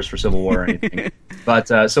spoilers for Civil War or anything. But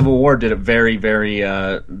Civil War did it very, very,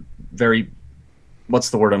 very. What's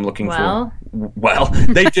the word I'm looking for? Well,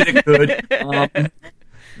 they did it good.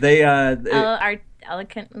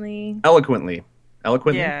 Eloquently.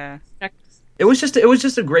 Yeah. It was just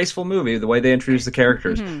a graceful movie the way they introduced the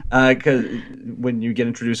characters. Because when you get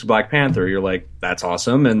introduced to Black Panther, you're like, that's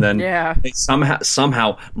awesome, and then they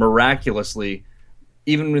somehow miraculously,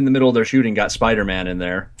 even in the middle of their shooting, got Spider-Man in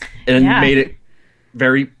there and made it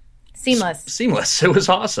very seamless. It was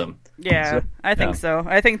awesome. Yeah, I think so.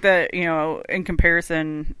 I think that, in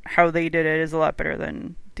comparison, how they did it is a lot better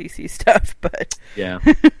than DC stuff. But yeah,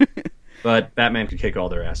 but Batman could kick all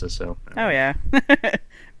their asses. So oh yeah.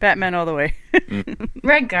 Batman all the way.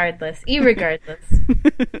 Regardless.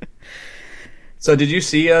 So did you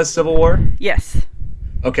see Civil War? Yes.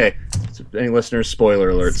 Okay. So any listeners,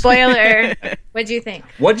 spoiler alerts. Spoiler. What'd you think?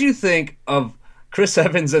 What do you think of Chris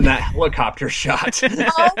Evans in that helicopter shot?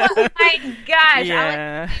 Oh my gosh.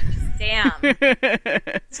 Yeah. Damn.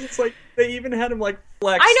 It's like they even had him like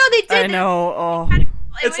flex. I know they did. I know. Oh.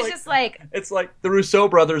 It was just like... It's like the Rousseau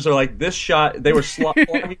brothers are like, this shot, they were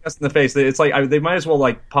slapping us in the face. It's like, they might as well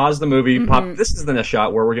like pause the movie, pop, this is the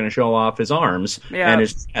shot where we're going to show off his arms and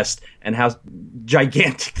his chest and how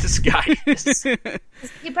gigantic this guy is.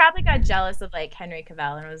 He probably got jealous of like Henry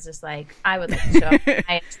Cavill and was just like, I would like to show up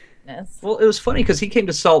Goodness. Well, it was funny because he came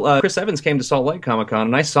to Chris Evans came to Salt Lake Comic Con,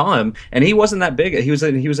 and I saw him, and he wasn't that big. He was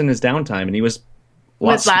in his downtime, and he was.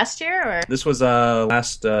 Was last year or This was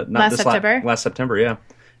last September? Last September, yeah.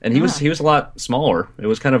 And he was a lot smaller. It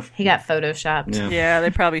was kind of he got photoshopped. Yeah, they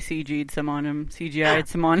probably CG'd some on him, CGI'd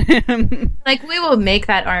some on him. Like, we will make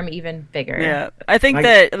that arm even bigger. Yeah, I think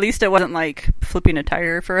that at least it wasn't like flipping a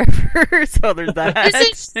tire forever. So there's that.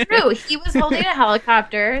 This is true. He was holding a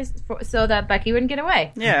helicopter so that Bucky wouldn't get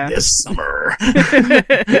away. Yeah. this summer.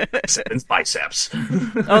 Seven's biceps.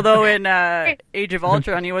 Although in Age of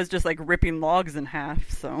Ultron, he was just like ripping logs in half.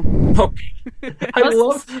 So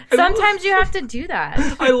Sometimes you have to do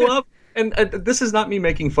that. I love, and this is not me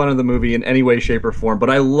making fun of the movie in any way, shape, or form, but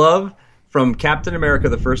I love from Captain America: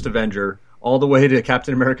 The First Avenger all the way to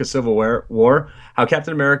Captain America: Civil War, how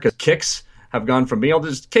Captain America's kicks have gone from being able to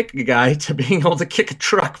just kick a guy to being able to kick a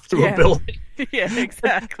truck through a building. Yeah,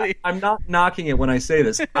 exactly. I'm not knocking it when I say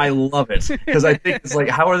this. I love it because I think it's like,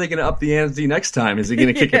 how are they going to up the ante next time? Is he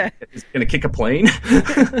going to kick? Is he going to kick a plane?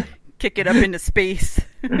 Kick it up into space.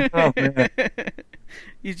 Oh man.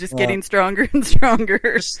 He's just getting stronger and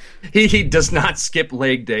stronger. He does not skip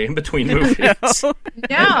leg day in between movies.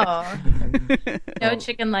 No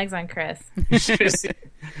chicken legs on Chris.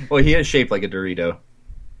 Well, he is shaped like a Dorito.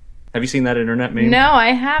 Have you seen that internet meme? No,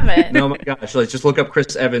 I haven't. No, my gosh. Like, just look up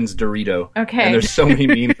Chris Evans Dorito. Okay. And there's so many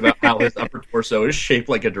memes about how his upper torso is shaped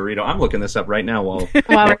like a Dorito. I'm looking this up right now while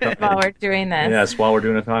we're doing this. Yes, while we're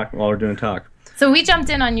doing talk. So we jumped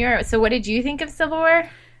in on your. So what did you think of Civil War?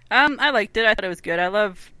 I liked it. I thought it was good. I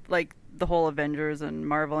love like the whole Avengers and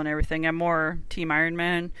Marvel and everything. I'm more Team Iron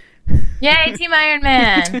Man. Yay, Team Iron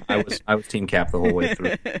Man! I was Team Cap the whole way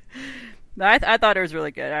through. I thought it was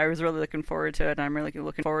really good. I was really looking forward to it. And I'm really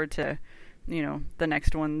looking forward to, the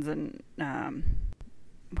next ones. And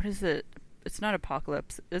what is it? It's not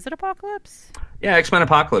Apocalypse. Is it Apocalypse? Yeah, X-Men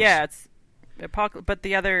Apocalypse. Yeah, it's Apocalypse. But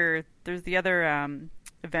there's the other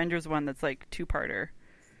Avengers one that's like two-parter.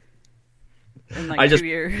 In like 2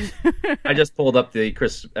 years. I just pulled up the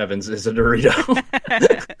Chris Evans is a Dorito.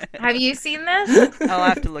 Have you seen this? I'll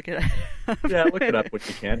have to look it up. Yeah, look it up when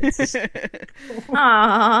you can. It's just...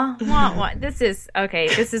 Aw, this is okay.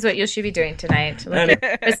 This is what you should be doing tonight. Look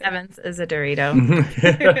at Chris Evans is a Dorito.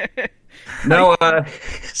 No,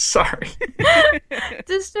 sorry.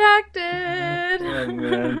 Distracted. Oh,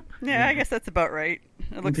 man. Yeah, I guess that's about right.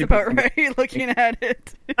 It looks about right looking at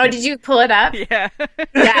it. Oh, did you pull it up? Yeah.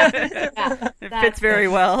 Yeah. It fits very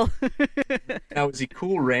well. Now, is he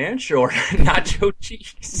Cool Ranch or Nacho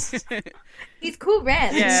Cheese? He's Cool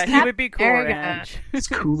Ranch. Yeah, he would be Cool Arrogant. Ranch. It's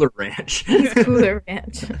Cooler Ranch. He's Cooler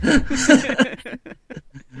Ranch.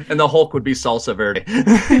 And the Hulk would be Salsa Verde.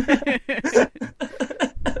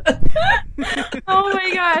 Oh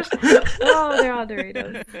my gosh. Oh, they're all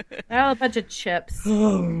Doritos. They're all a bunch of chips.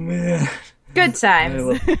 Oh, man. Good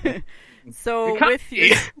times. So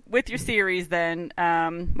with your series, then,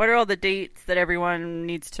 what are all the dates that everyone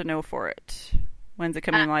needs to know for it? When's it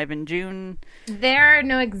coming live in June? There are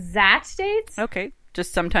no exact dates. Okay,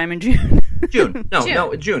 just sometime in June. June.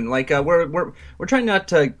 June. Like we're trying not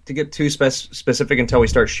to get too specific until we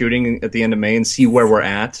start shooting at the end of May and see where we're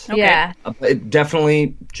at. Okay. Yeah.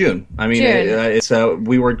 Definitely June. I mean, June. it's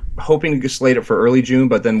we were hoping to slate it for early June,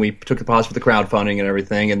 but then we took the pause for the crowdfunding and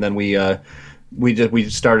everything, and then we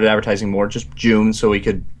started advertising more just June so we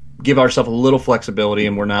could give ourselves a little flexibility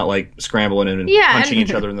and we're not like scrambling and punching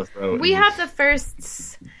each other in the throat. We have the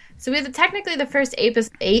first. So we have technically the first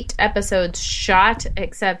 8 episodes shot,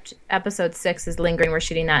 except episode 6 is lingering. We're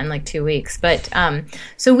shooting that in like 2 weeks, but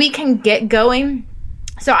so we can get going.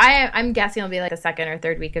 So I'm guessing it'll be like the 2nd or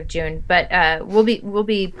 3rd week of June, but we'll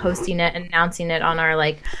be posting it and announcing it on our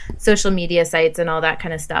like social media sites and all that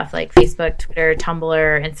kind of stuff, like Facebook, Twitter,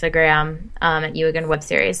 Tumblr, Instagram, at You Again Web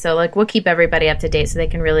Series. So like we'll keep everybody up to date so they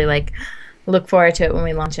can really like look forward to it when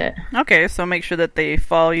we launch it. Okay, so make sure that they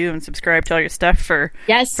follow you and subscribe to all your stuff for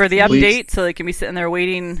the update, please. so they can be sitting there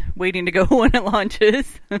waiting to go when it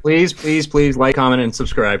launches. Please like, comment, and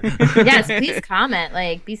subscribe. Yes, please comment.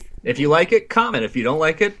 Like, if you like it, comment. If you don't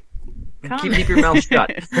like it, keep your mouth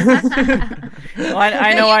shut. Well,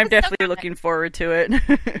 I know I'm definitely looking forward to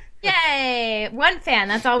it. Yay! One fan.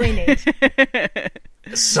 That's all we need.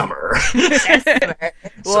 Summer.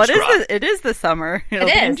 Well, it is the summer. It'll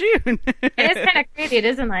be in June. It is kind of crazy. It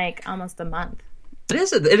isn't like almost a month.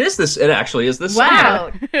 It actually is this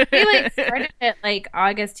wow. summer. We like started it like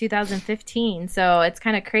August 2015, so it's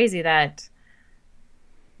kind of crazy that.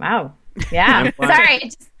 Wow. Yeah.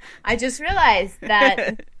 Sorry, I just realized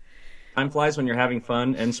that. Time flies when you're having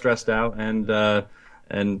fun and stressed out, and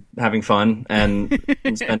and having fun and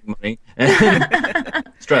spending money and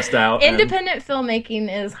stressed out. Independent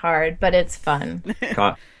filmmaking is hard, but it's fun.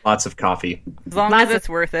 Lots of coffee. As long as it's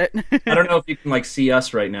worth it. I don't know if you can like see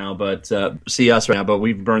us right now, but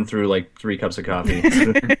we've burned through like 3 cups of coffee.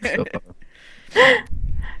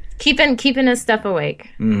 Keeping his stuff awake.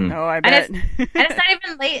 Oh, I bet. And it's not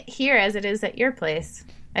even late here as it is at your place.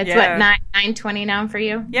 It's Yeah. what, 9:20 now for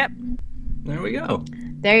you? Yep. There we go.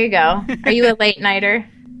 There you go. Are you a late nighter?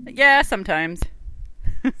 Yeah, sometimes.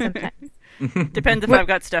 Sometimes. Depends if I've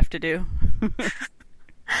got stuff to do.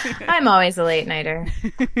 I'm always a late nighter.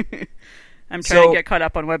 I'm trying to get caught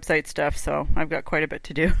up on website stuff, so I've got quite a bit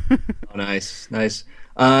to do. Oh, nice.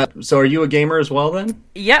 So are you a gamer as well then?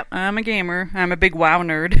 Yep, I'm a gamer. I'm a big WoW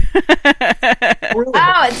nerd.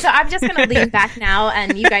 Oh, so I'm just going to lean back now,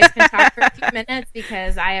 and you guys can talk for a few minutes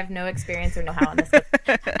because I have no experience or know-how on this.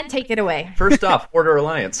 And take it away. First off, Horde or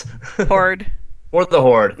Alliance? Horde. Or the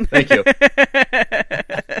Horde. Thank you.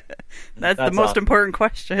 That's the most important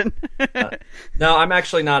question. No, I'm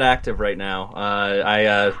actually not active right now.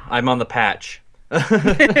 I'm on the patch.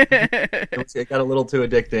 It got a little too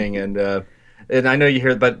addicting, and I know you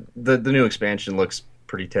hear, but the new expansion looks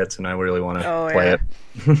pretty tits, and I really want to play it.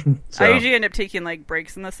 So. I usually end up taking like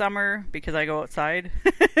breaks in the summer because I go outside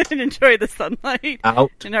and enjoy the sunlight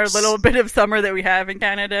in our little bit of summer that we have in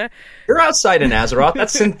Canada. You're outside in Azeroth.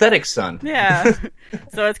 That's synthetic sun. Yeah,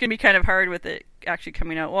 so it's gonna be kind of hard with it actually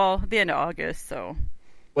coming out. Well, at the end of August. So,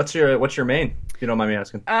 what's your main? If you don't mind me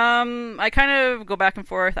asking. I kind of go back and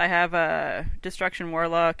forth. I have a Destruction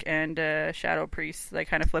Warlock and a Shadow Priest. I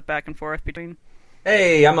kind of flip back and forth between.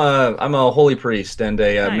 Hey, I'm a holy priest and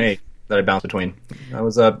a mage that I bounce between. I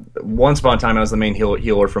was once upon a time I was the main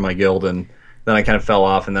healer for my guild, and then I kind of fell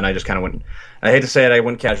off, and then I just kind of went. I hate to say it, I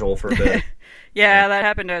went casual for a bit. Yeah, that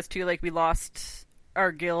happened to us too. Like we lost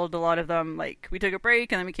our guild, a lot of them. Like we took a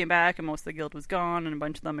break, and then we came back, and most of the guild was gone, and a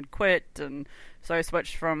bunch of them had quit, and so I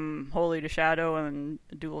switched from holy to shadow, and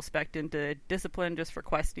dual spec'd into discipline just for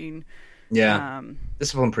questing. Yeah,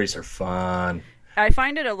 discipline priests are fun. I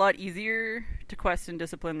find it a lot easier to quest in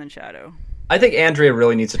discipline than shadow. I think Andrea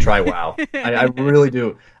really needs to try WoW. I really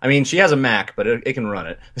do. I mean, she has a Mac, but it can run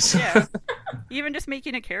it. So. Yeah. Even just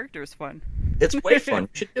making a character is fun. It's way fun. You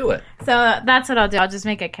should do it. So that's what I'll do. I'll just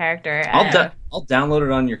make a character. I'll download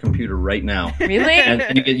it on your computer right now. Really?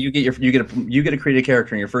 And you get to create a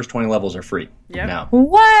character, and your first 20 levels are free. Yep. Now.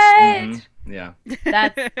 What? Mm-hmm. Yeah.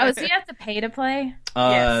 So you have to pay to play?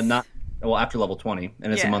 Yes. Not. Well, after level 20,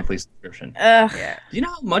 and it's a monthly subscription. Ugh. Yeah. Do you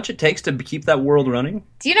know how much it takes to keep that world running?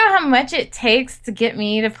 Do you know how much it takes to get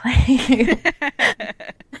me to play?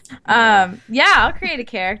 Yeah, I'll create a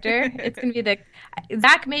character. It's gonna be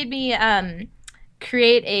Zach made me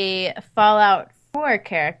create a Fallout 4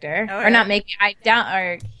 character, or not make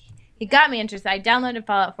it. He got me interested. I downloaded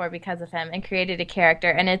Fallout 4 because of him and created a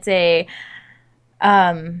character, and it's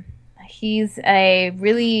he's a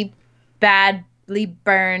really badly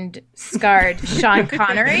burned, scarred Sean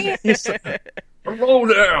Connery. Hello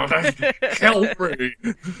there, help me.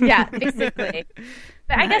 Yeah, basically.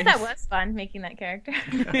 But I guess that was fun, making that character.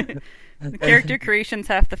 The character creation's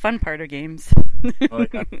half the fun part of games. Oh,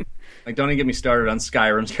 yeah. Like, don't even get me started on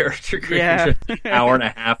Skyrim's character creation. Yeah. Hour and a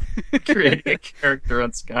half creating a character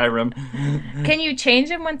on Skyrim. Can you change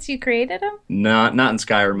him once you created him? Not in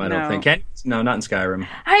Skyrim, I don't No. think. Can you? No, not in Skyrim.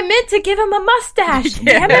 I meant to give him a mustache.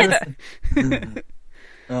 Damn it.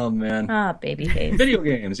 Oh man. Oh, baby face. Video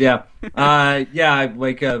games, yeah. I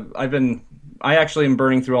actually am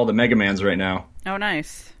burning through all the Mega Mans right now. Oh,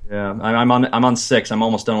 nice. Yeah, I'm on 6. I'm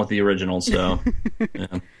almost done with the originals, so yeah.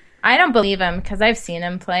 I don't believe him because I've seen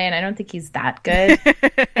him play and I don't think he's that good.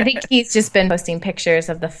 I think he's just been posting pictures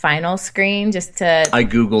of the final screen just to I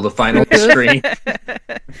Googled the final screen.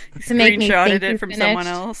 to make me think Screenshotted he's it from finished. someone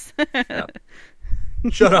else.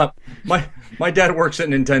 Shut up. My dad works at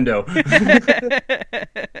Nintendo.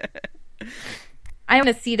 I want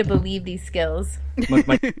to see to believe these skills.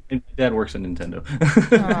 my dad works at Nintendo.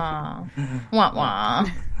 Aw. Wah wah.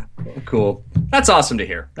 Cool. That's awesome to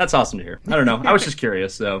hear. I don't know. I was just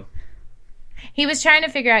curious, so. He was trying to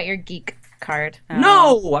figure out your geek card.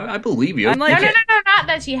 No, I believe you. I'm like No, not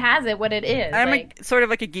that she has it, what it is. I'm sort of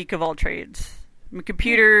like a geek of all trades. I'm a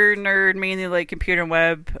computer nerd, mainly like computer and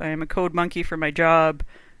web. I'm a code monkey for my job.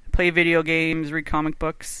 I play video games, read comic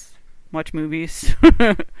books, watch movies.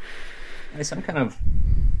 I'm kind of,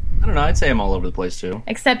 I don't know, I'd say I'm all over the place too.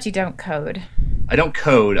 Except you don't code. I don't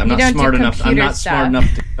code. I'm You not don't do smart enough. I'm computer not smart stuff.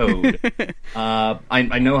 enough to code.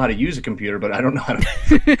 I know how to use a computer, but I don't know how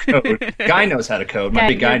to code. Guy knows how to code. My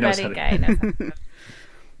big guy knows how to code.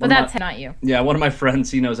 But that's not you. Yeah, one of my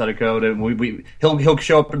friends, he knows how to code, and he'll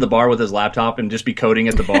show up at the bar with his laptop and just be coding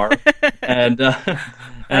at the bar, and That's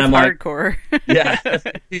I'm like, hardcore. yeah,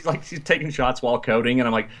 he's taking shots while coding, and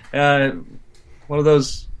I'm like, what do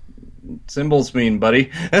those symbols mean, buddy?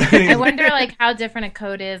 I wonder like how different a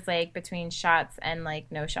code is like between shots and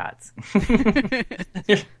like no shots.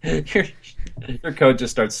 your code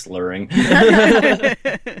just starts slurring. You're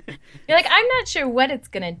like, I'm not sure what it's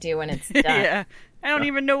gonna do when it's done. Yeah. I don't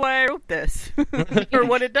even know why I wrote this or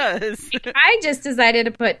what it does. I just decided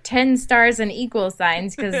to put 10 stars and equal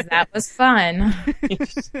signs because that was fun.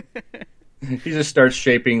 He just starts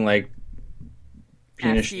shaping like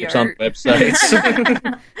penis ASCII shapes on art.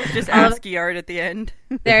 websites. Just ASCII art at the end.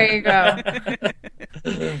 There you go.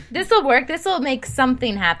 This will work. This will make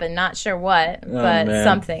something happen. Not sure what, but man.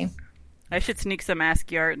 something. I should sneak some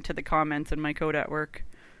ASCII art into the comments in my code at work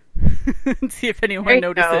and see if There anyone you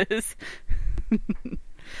go. notices.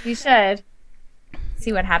 You should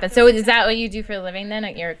see what happens. So is that what you do for a living then?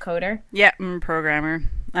 Like you're a coder? Yeah, I'm a programmer.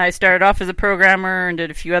 I started off as a programmer and did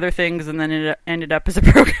a few other things and then it ended up as a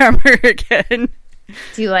programmer again.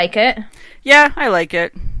 Do you like it? Yeah, I like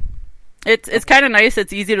it. It's kind of nice.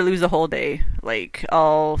 It's easy to lose a whole day. Like,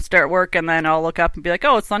 I'll start work and then I'll look up and be like,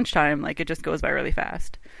 oh, it's lunchtime. Like, it just goes by really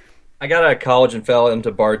fast. I got out of college and fell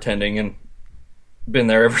into bartending and been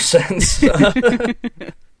there ever since.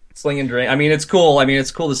 Slinging drink. I mean, it's cool.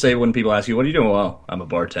 It's cool to say when people ask you, what are you doing? Well, I'm a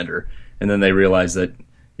bartender. And then they realize that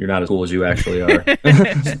you're not as cool as you actually are.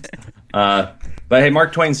 But hey,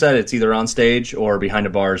 Mark Twain said it's either on stage or behind the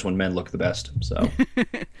bars when men look the best. So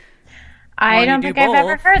I Well, don't you think do I've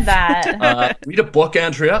ever both. heard that. read a book,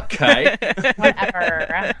 Andrea. Okay.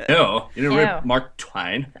 Whatever. No, you didn't read Ew. Mark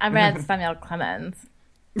Twain. I read Samuel Clemens.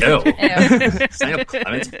 Ew. Ew. Samuel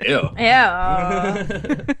Clemens. Ew.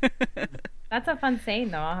 Ew. That's a fun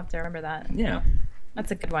saying, though. I'll have to remember that. Yeah.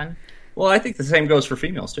 That's a good one. Well, I think the same goes for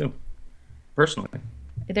females too. Personally,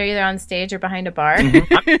 They're either on stage or behind a bar. I'm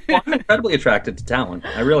incredibly attracted to talent.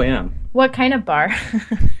 I really am. What kind of bar?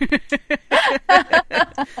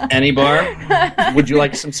 Any bar? Would you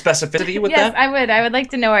like some specificity with Yes, that? I would. I would like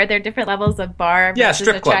to know, are there different levels of bar? Yeah, versus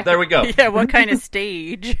strip club. attractive- There we go. Yeah, what kind of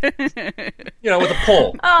stage? You know, with a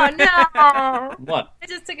pole. Oh, no. What? I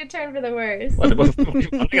just took a turn for the worse. I'm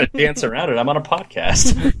not gonna dance around it. I'm on a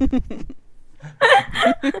podcast.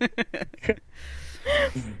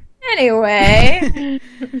 Anyway.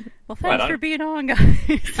 Well, thanks Right on. for being on, guys.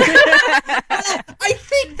 I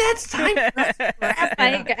think that's time for us to wrap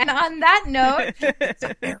And on that note,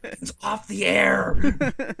 Americans off the air.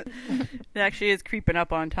 It actually is creeping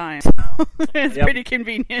up on time. So it's Yep. pretty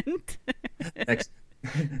convenient. Next.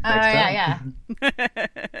 yeah.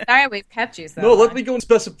 Sorry we've kept you so No, let long. me go in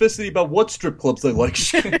specificity about what strip clubs I like.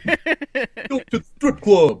 Go to the strip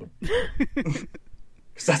club.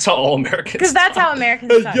 Because that's how all Americans Because that's how talk.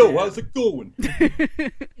 Americans Hey, talk. yo, how's it going?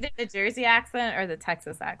 Either the Jersey accent or the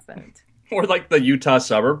Texas accent. Or like the Utah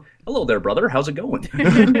suburb. Hello there, brother. How's it going?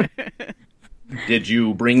 Did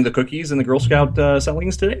you bring the cookies and the Girl Scout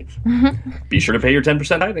sellings today? Be sure to pay your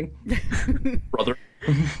 10% tithing, brother.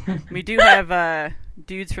 We do have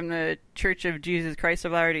dudes from the Church of Jesus Christ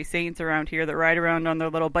of Latter-day Saints around here that ride around on their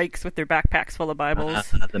little bikes with their backpacks full of Bibles.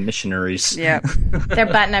 The missionaries. Yep. Their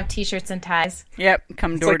button-up T-shirts and ties. Yep.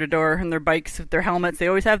 Come door like- to door on their bikes with their helmets. They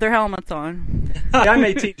always have their helmets on. Hi, I'm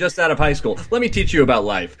 18, just out of high school. Let me teach you about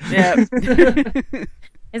life. Yep.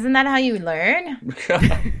 Isn't that how you learn?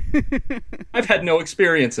 I've had no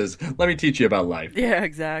experiences. Let me teach you about life. Yeah,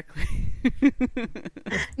 exactly.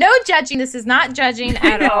 No judging. This is not judging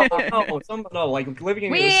at all. No, like living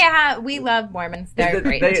in We love Mormons. They're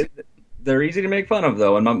great. They're easy to make fun of,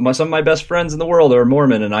 though, and some of my best friends in the world are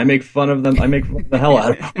Mormon, and I make fun of them. I make the hell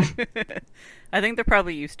out of them. I think they're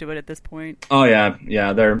probably used to it at this point. Oh yeah,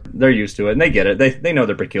 they're used to it, and they get it. They know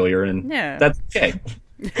they're peculiar, and Yeah. that's okay.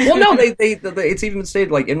 Well, no, they it's even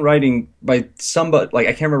stated like in writing by somebody, like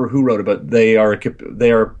I can't remember who wrote it, but they are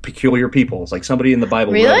peculiar people. It's like somebody in the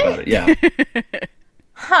Bible Really? wrote about it. Yeah,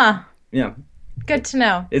 Huh. yeah. Good to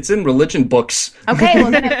know. It's in religion books. Okay,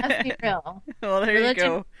 well then it must be real. Well, there you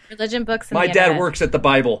go. Religion books. And My the dad internet. works at the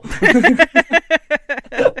Bible.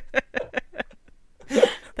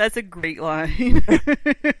 That's a great line.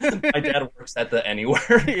 My dad works at the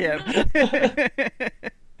Anywhere. Yep.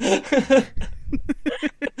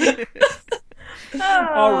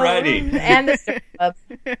 Alrighty. And the strip club.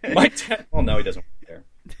 My dad. Well, no, he doesn't work there.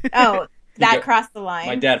 Oh, that go- crossed the line.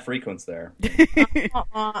 My dad frequents there.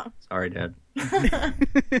 Uh-uh. Sorry, Dad.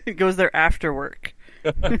 Goes there after work.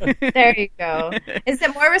 There you go. Is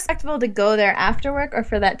it more respectable to go there after work or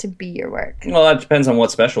for that to be your work? Well, that depends on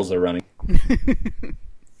what specials they're running.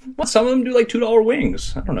 Well, some of them do like $2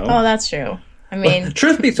 wings. I don't know. Oh, that's true. I mean,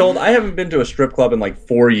 Truth be told, I haven't been to a strip club in like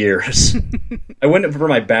 4 years. I went for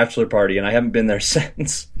my bachelor party, and I haven't been there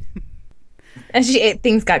since. and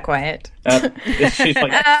things got quiet. She's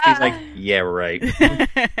like, yeah, right.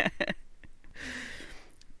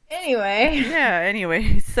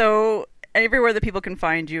 Anyway, So everywhere that people can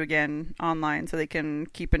find you again online, so they can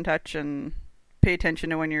keep in touch and pay attention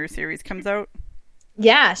to when your series comes out.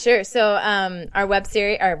 yeah, sure. So our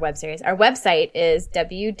website is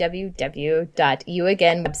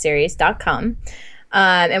www.youagainwebseries.com.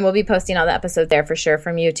 And we'll be posting all the episodes there for sure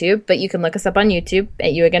from YouTube. But you can look us up on YouTube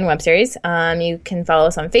at You Again Web Series. You can follow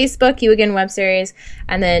us on Facebook, You Again Web Series,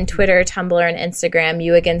 and then Twitter, Tumblr, and Instagram,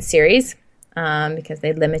 You Again Series, because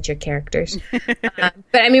they limit your characters. But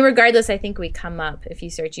I mean, regardless, I think we come up if you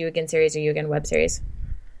search You Again Series or You Again Web Series.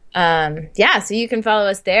 So you can follow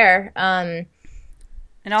us there.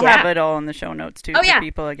 And I'll have it all in the show notes too for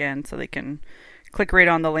people again, so they can click right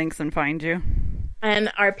on the links and find you.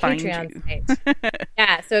 And our Patreon site.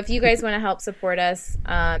 So if you guys want to help support us,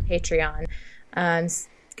 Patreon,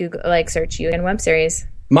 Google, search You Again Web Series.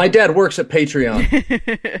 My dad works at Patreon.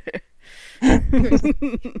 I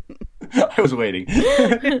was waiting.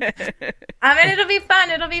 It'll be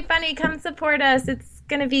fun. It'll be funny. Come support us. It's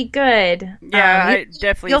going to be good. Yeah, I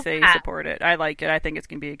definitely say support it. I like it. I think it's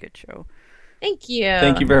going to be a good show. Thank you.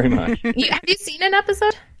 Thank you very much. Have you seen an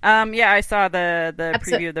episode? Yeah, I saw the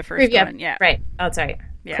preview of the first one. Yeah. Right. Oh, sorry.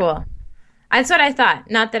 Yeah. Cool. That's what I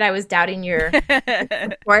thought. Not that I was doubting your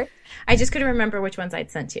report. I just couldn't remember which ones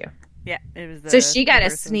I'd sent you. Yeah, it was. So she got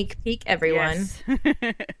a sneak peek, everyone.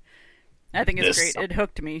 Yes. I think it's great. It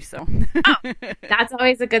hooked me, so. That's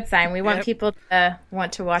always a good sign. We want people to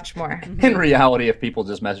want to watch more. In reality, if people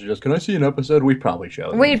just message us, can I see an episode? We'd probably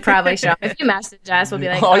show them. We'd probably show them. If you message us, we'll be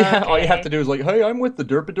like, all you have to do is like, hey, I'm with the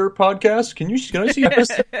Derp podcast. Can I see an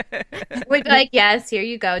episode? We'd be like, yes, here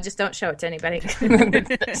you go. Just don't show it to anybody.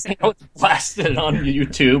 Blast it on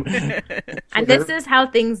YouTube. And this is how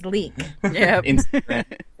things leak. Yeah. Instagram,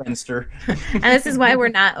 Friendster. And this is why we're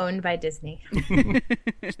not owned by Disney.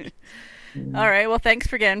 All right. Well,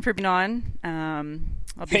 thanks again for being on.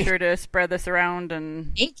 I'll be sure to spread this around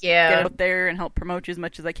and Thank you. get it out there and help promote you as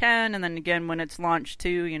much as I can. And then again, when it's launched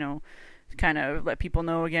too, kind of let people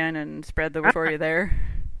know again and spread the word for you there.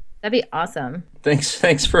 That'd be awesome.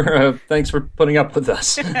 Thanks for putting up with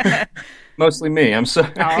us. Mostly me. I'm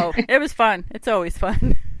sorry. Oh, it was fun. It's always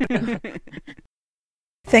fun.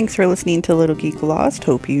 Thanks for listening to Little Geek Lost.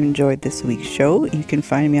 Hope you enjoyed this week's show. You can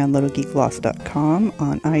find me on littlegeeklost.com,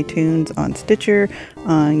 on iTunes, on Stitcher,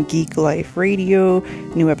 on Geek Life Radio.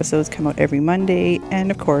 New episodes come out every Monday.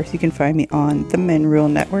 And of course, you can find me on the Men Rule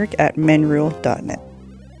Network at menrule.net.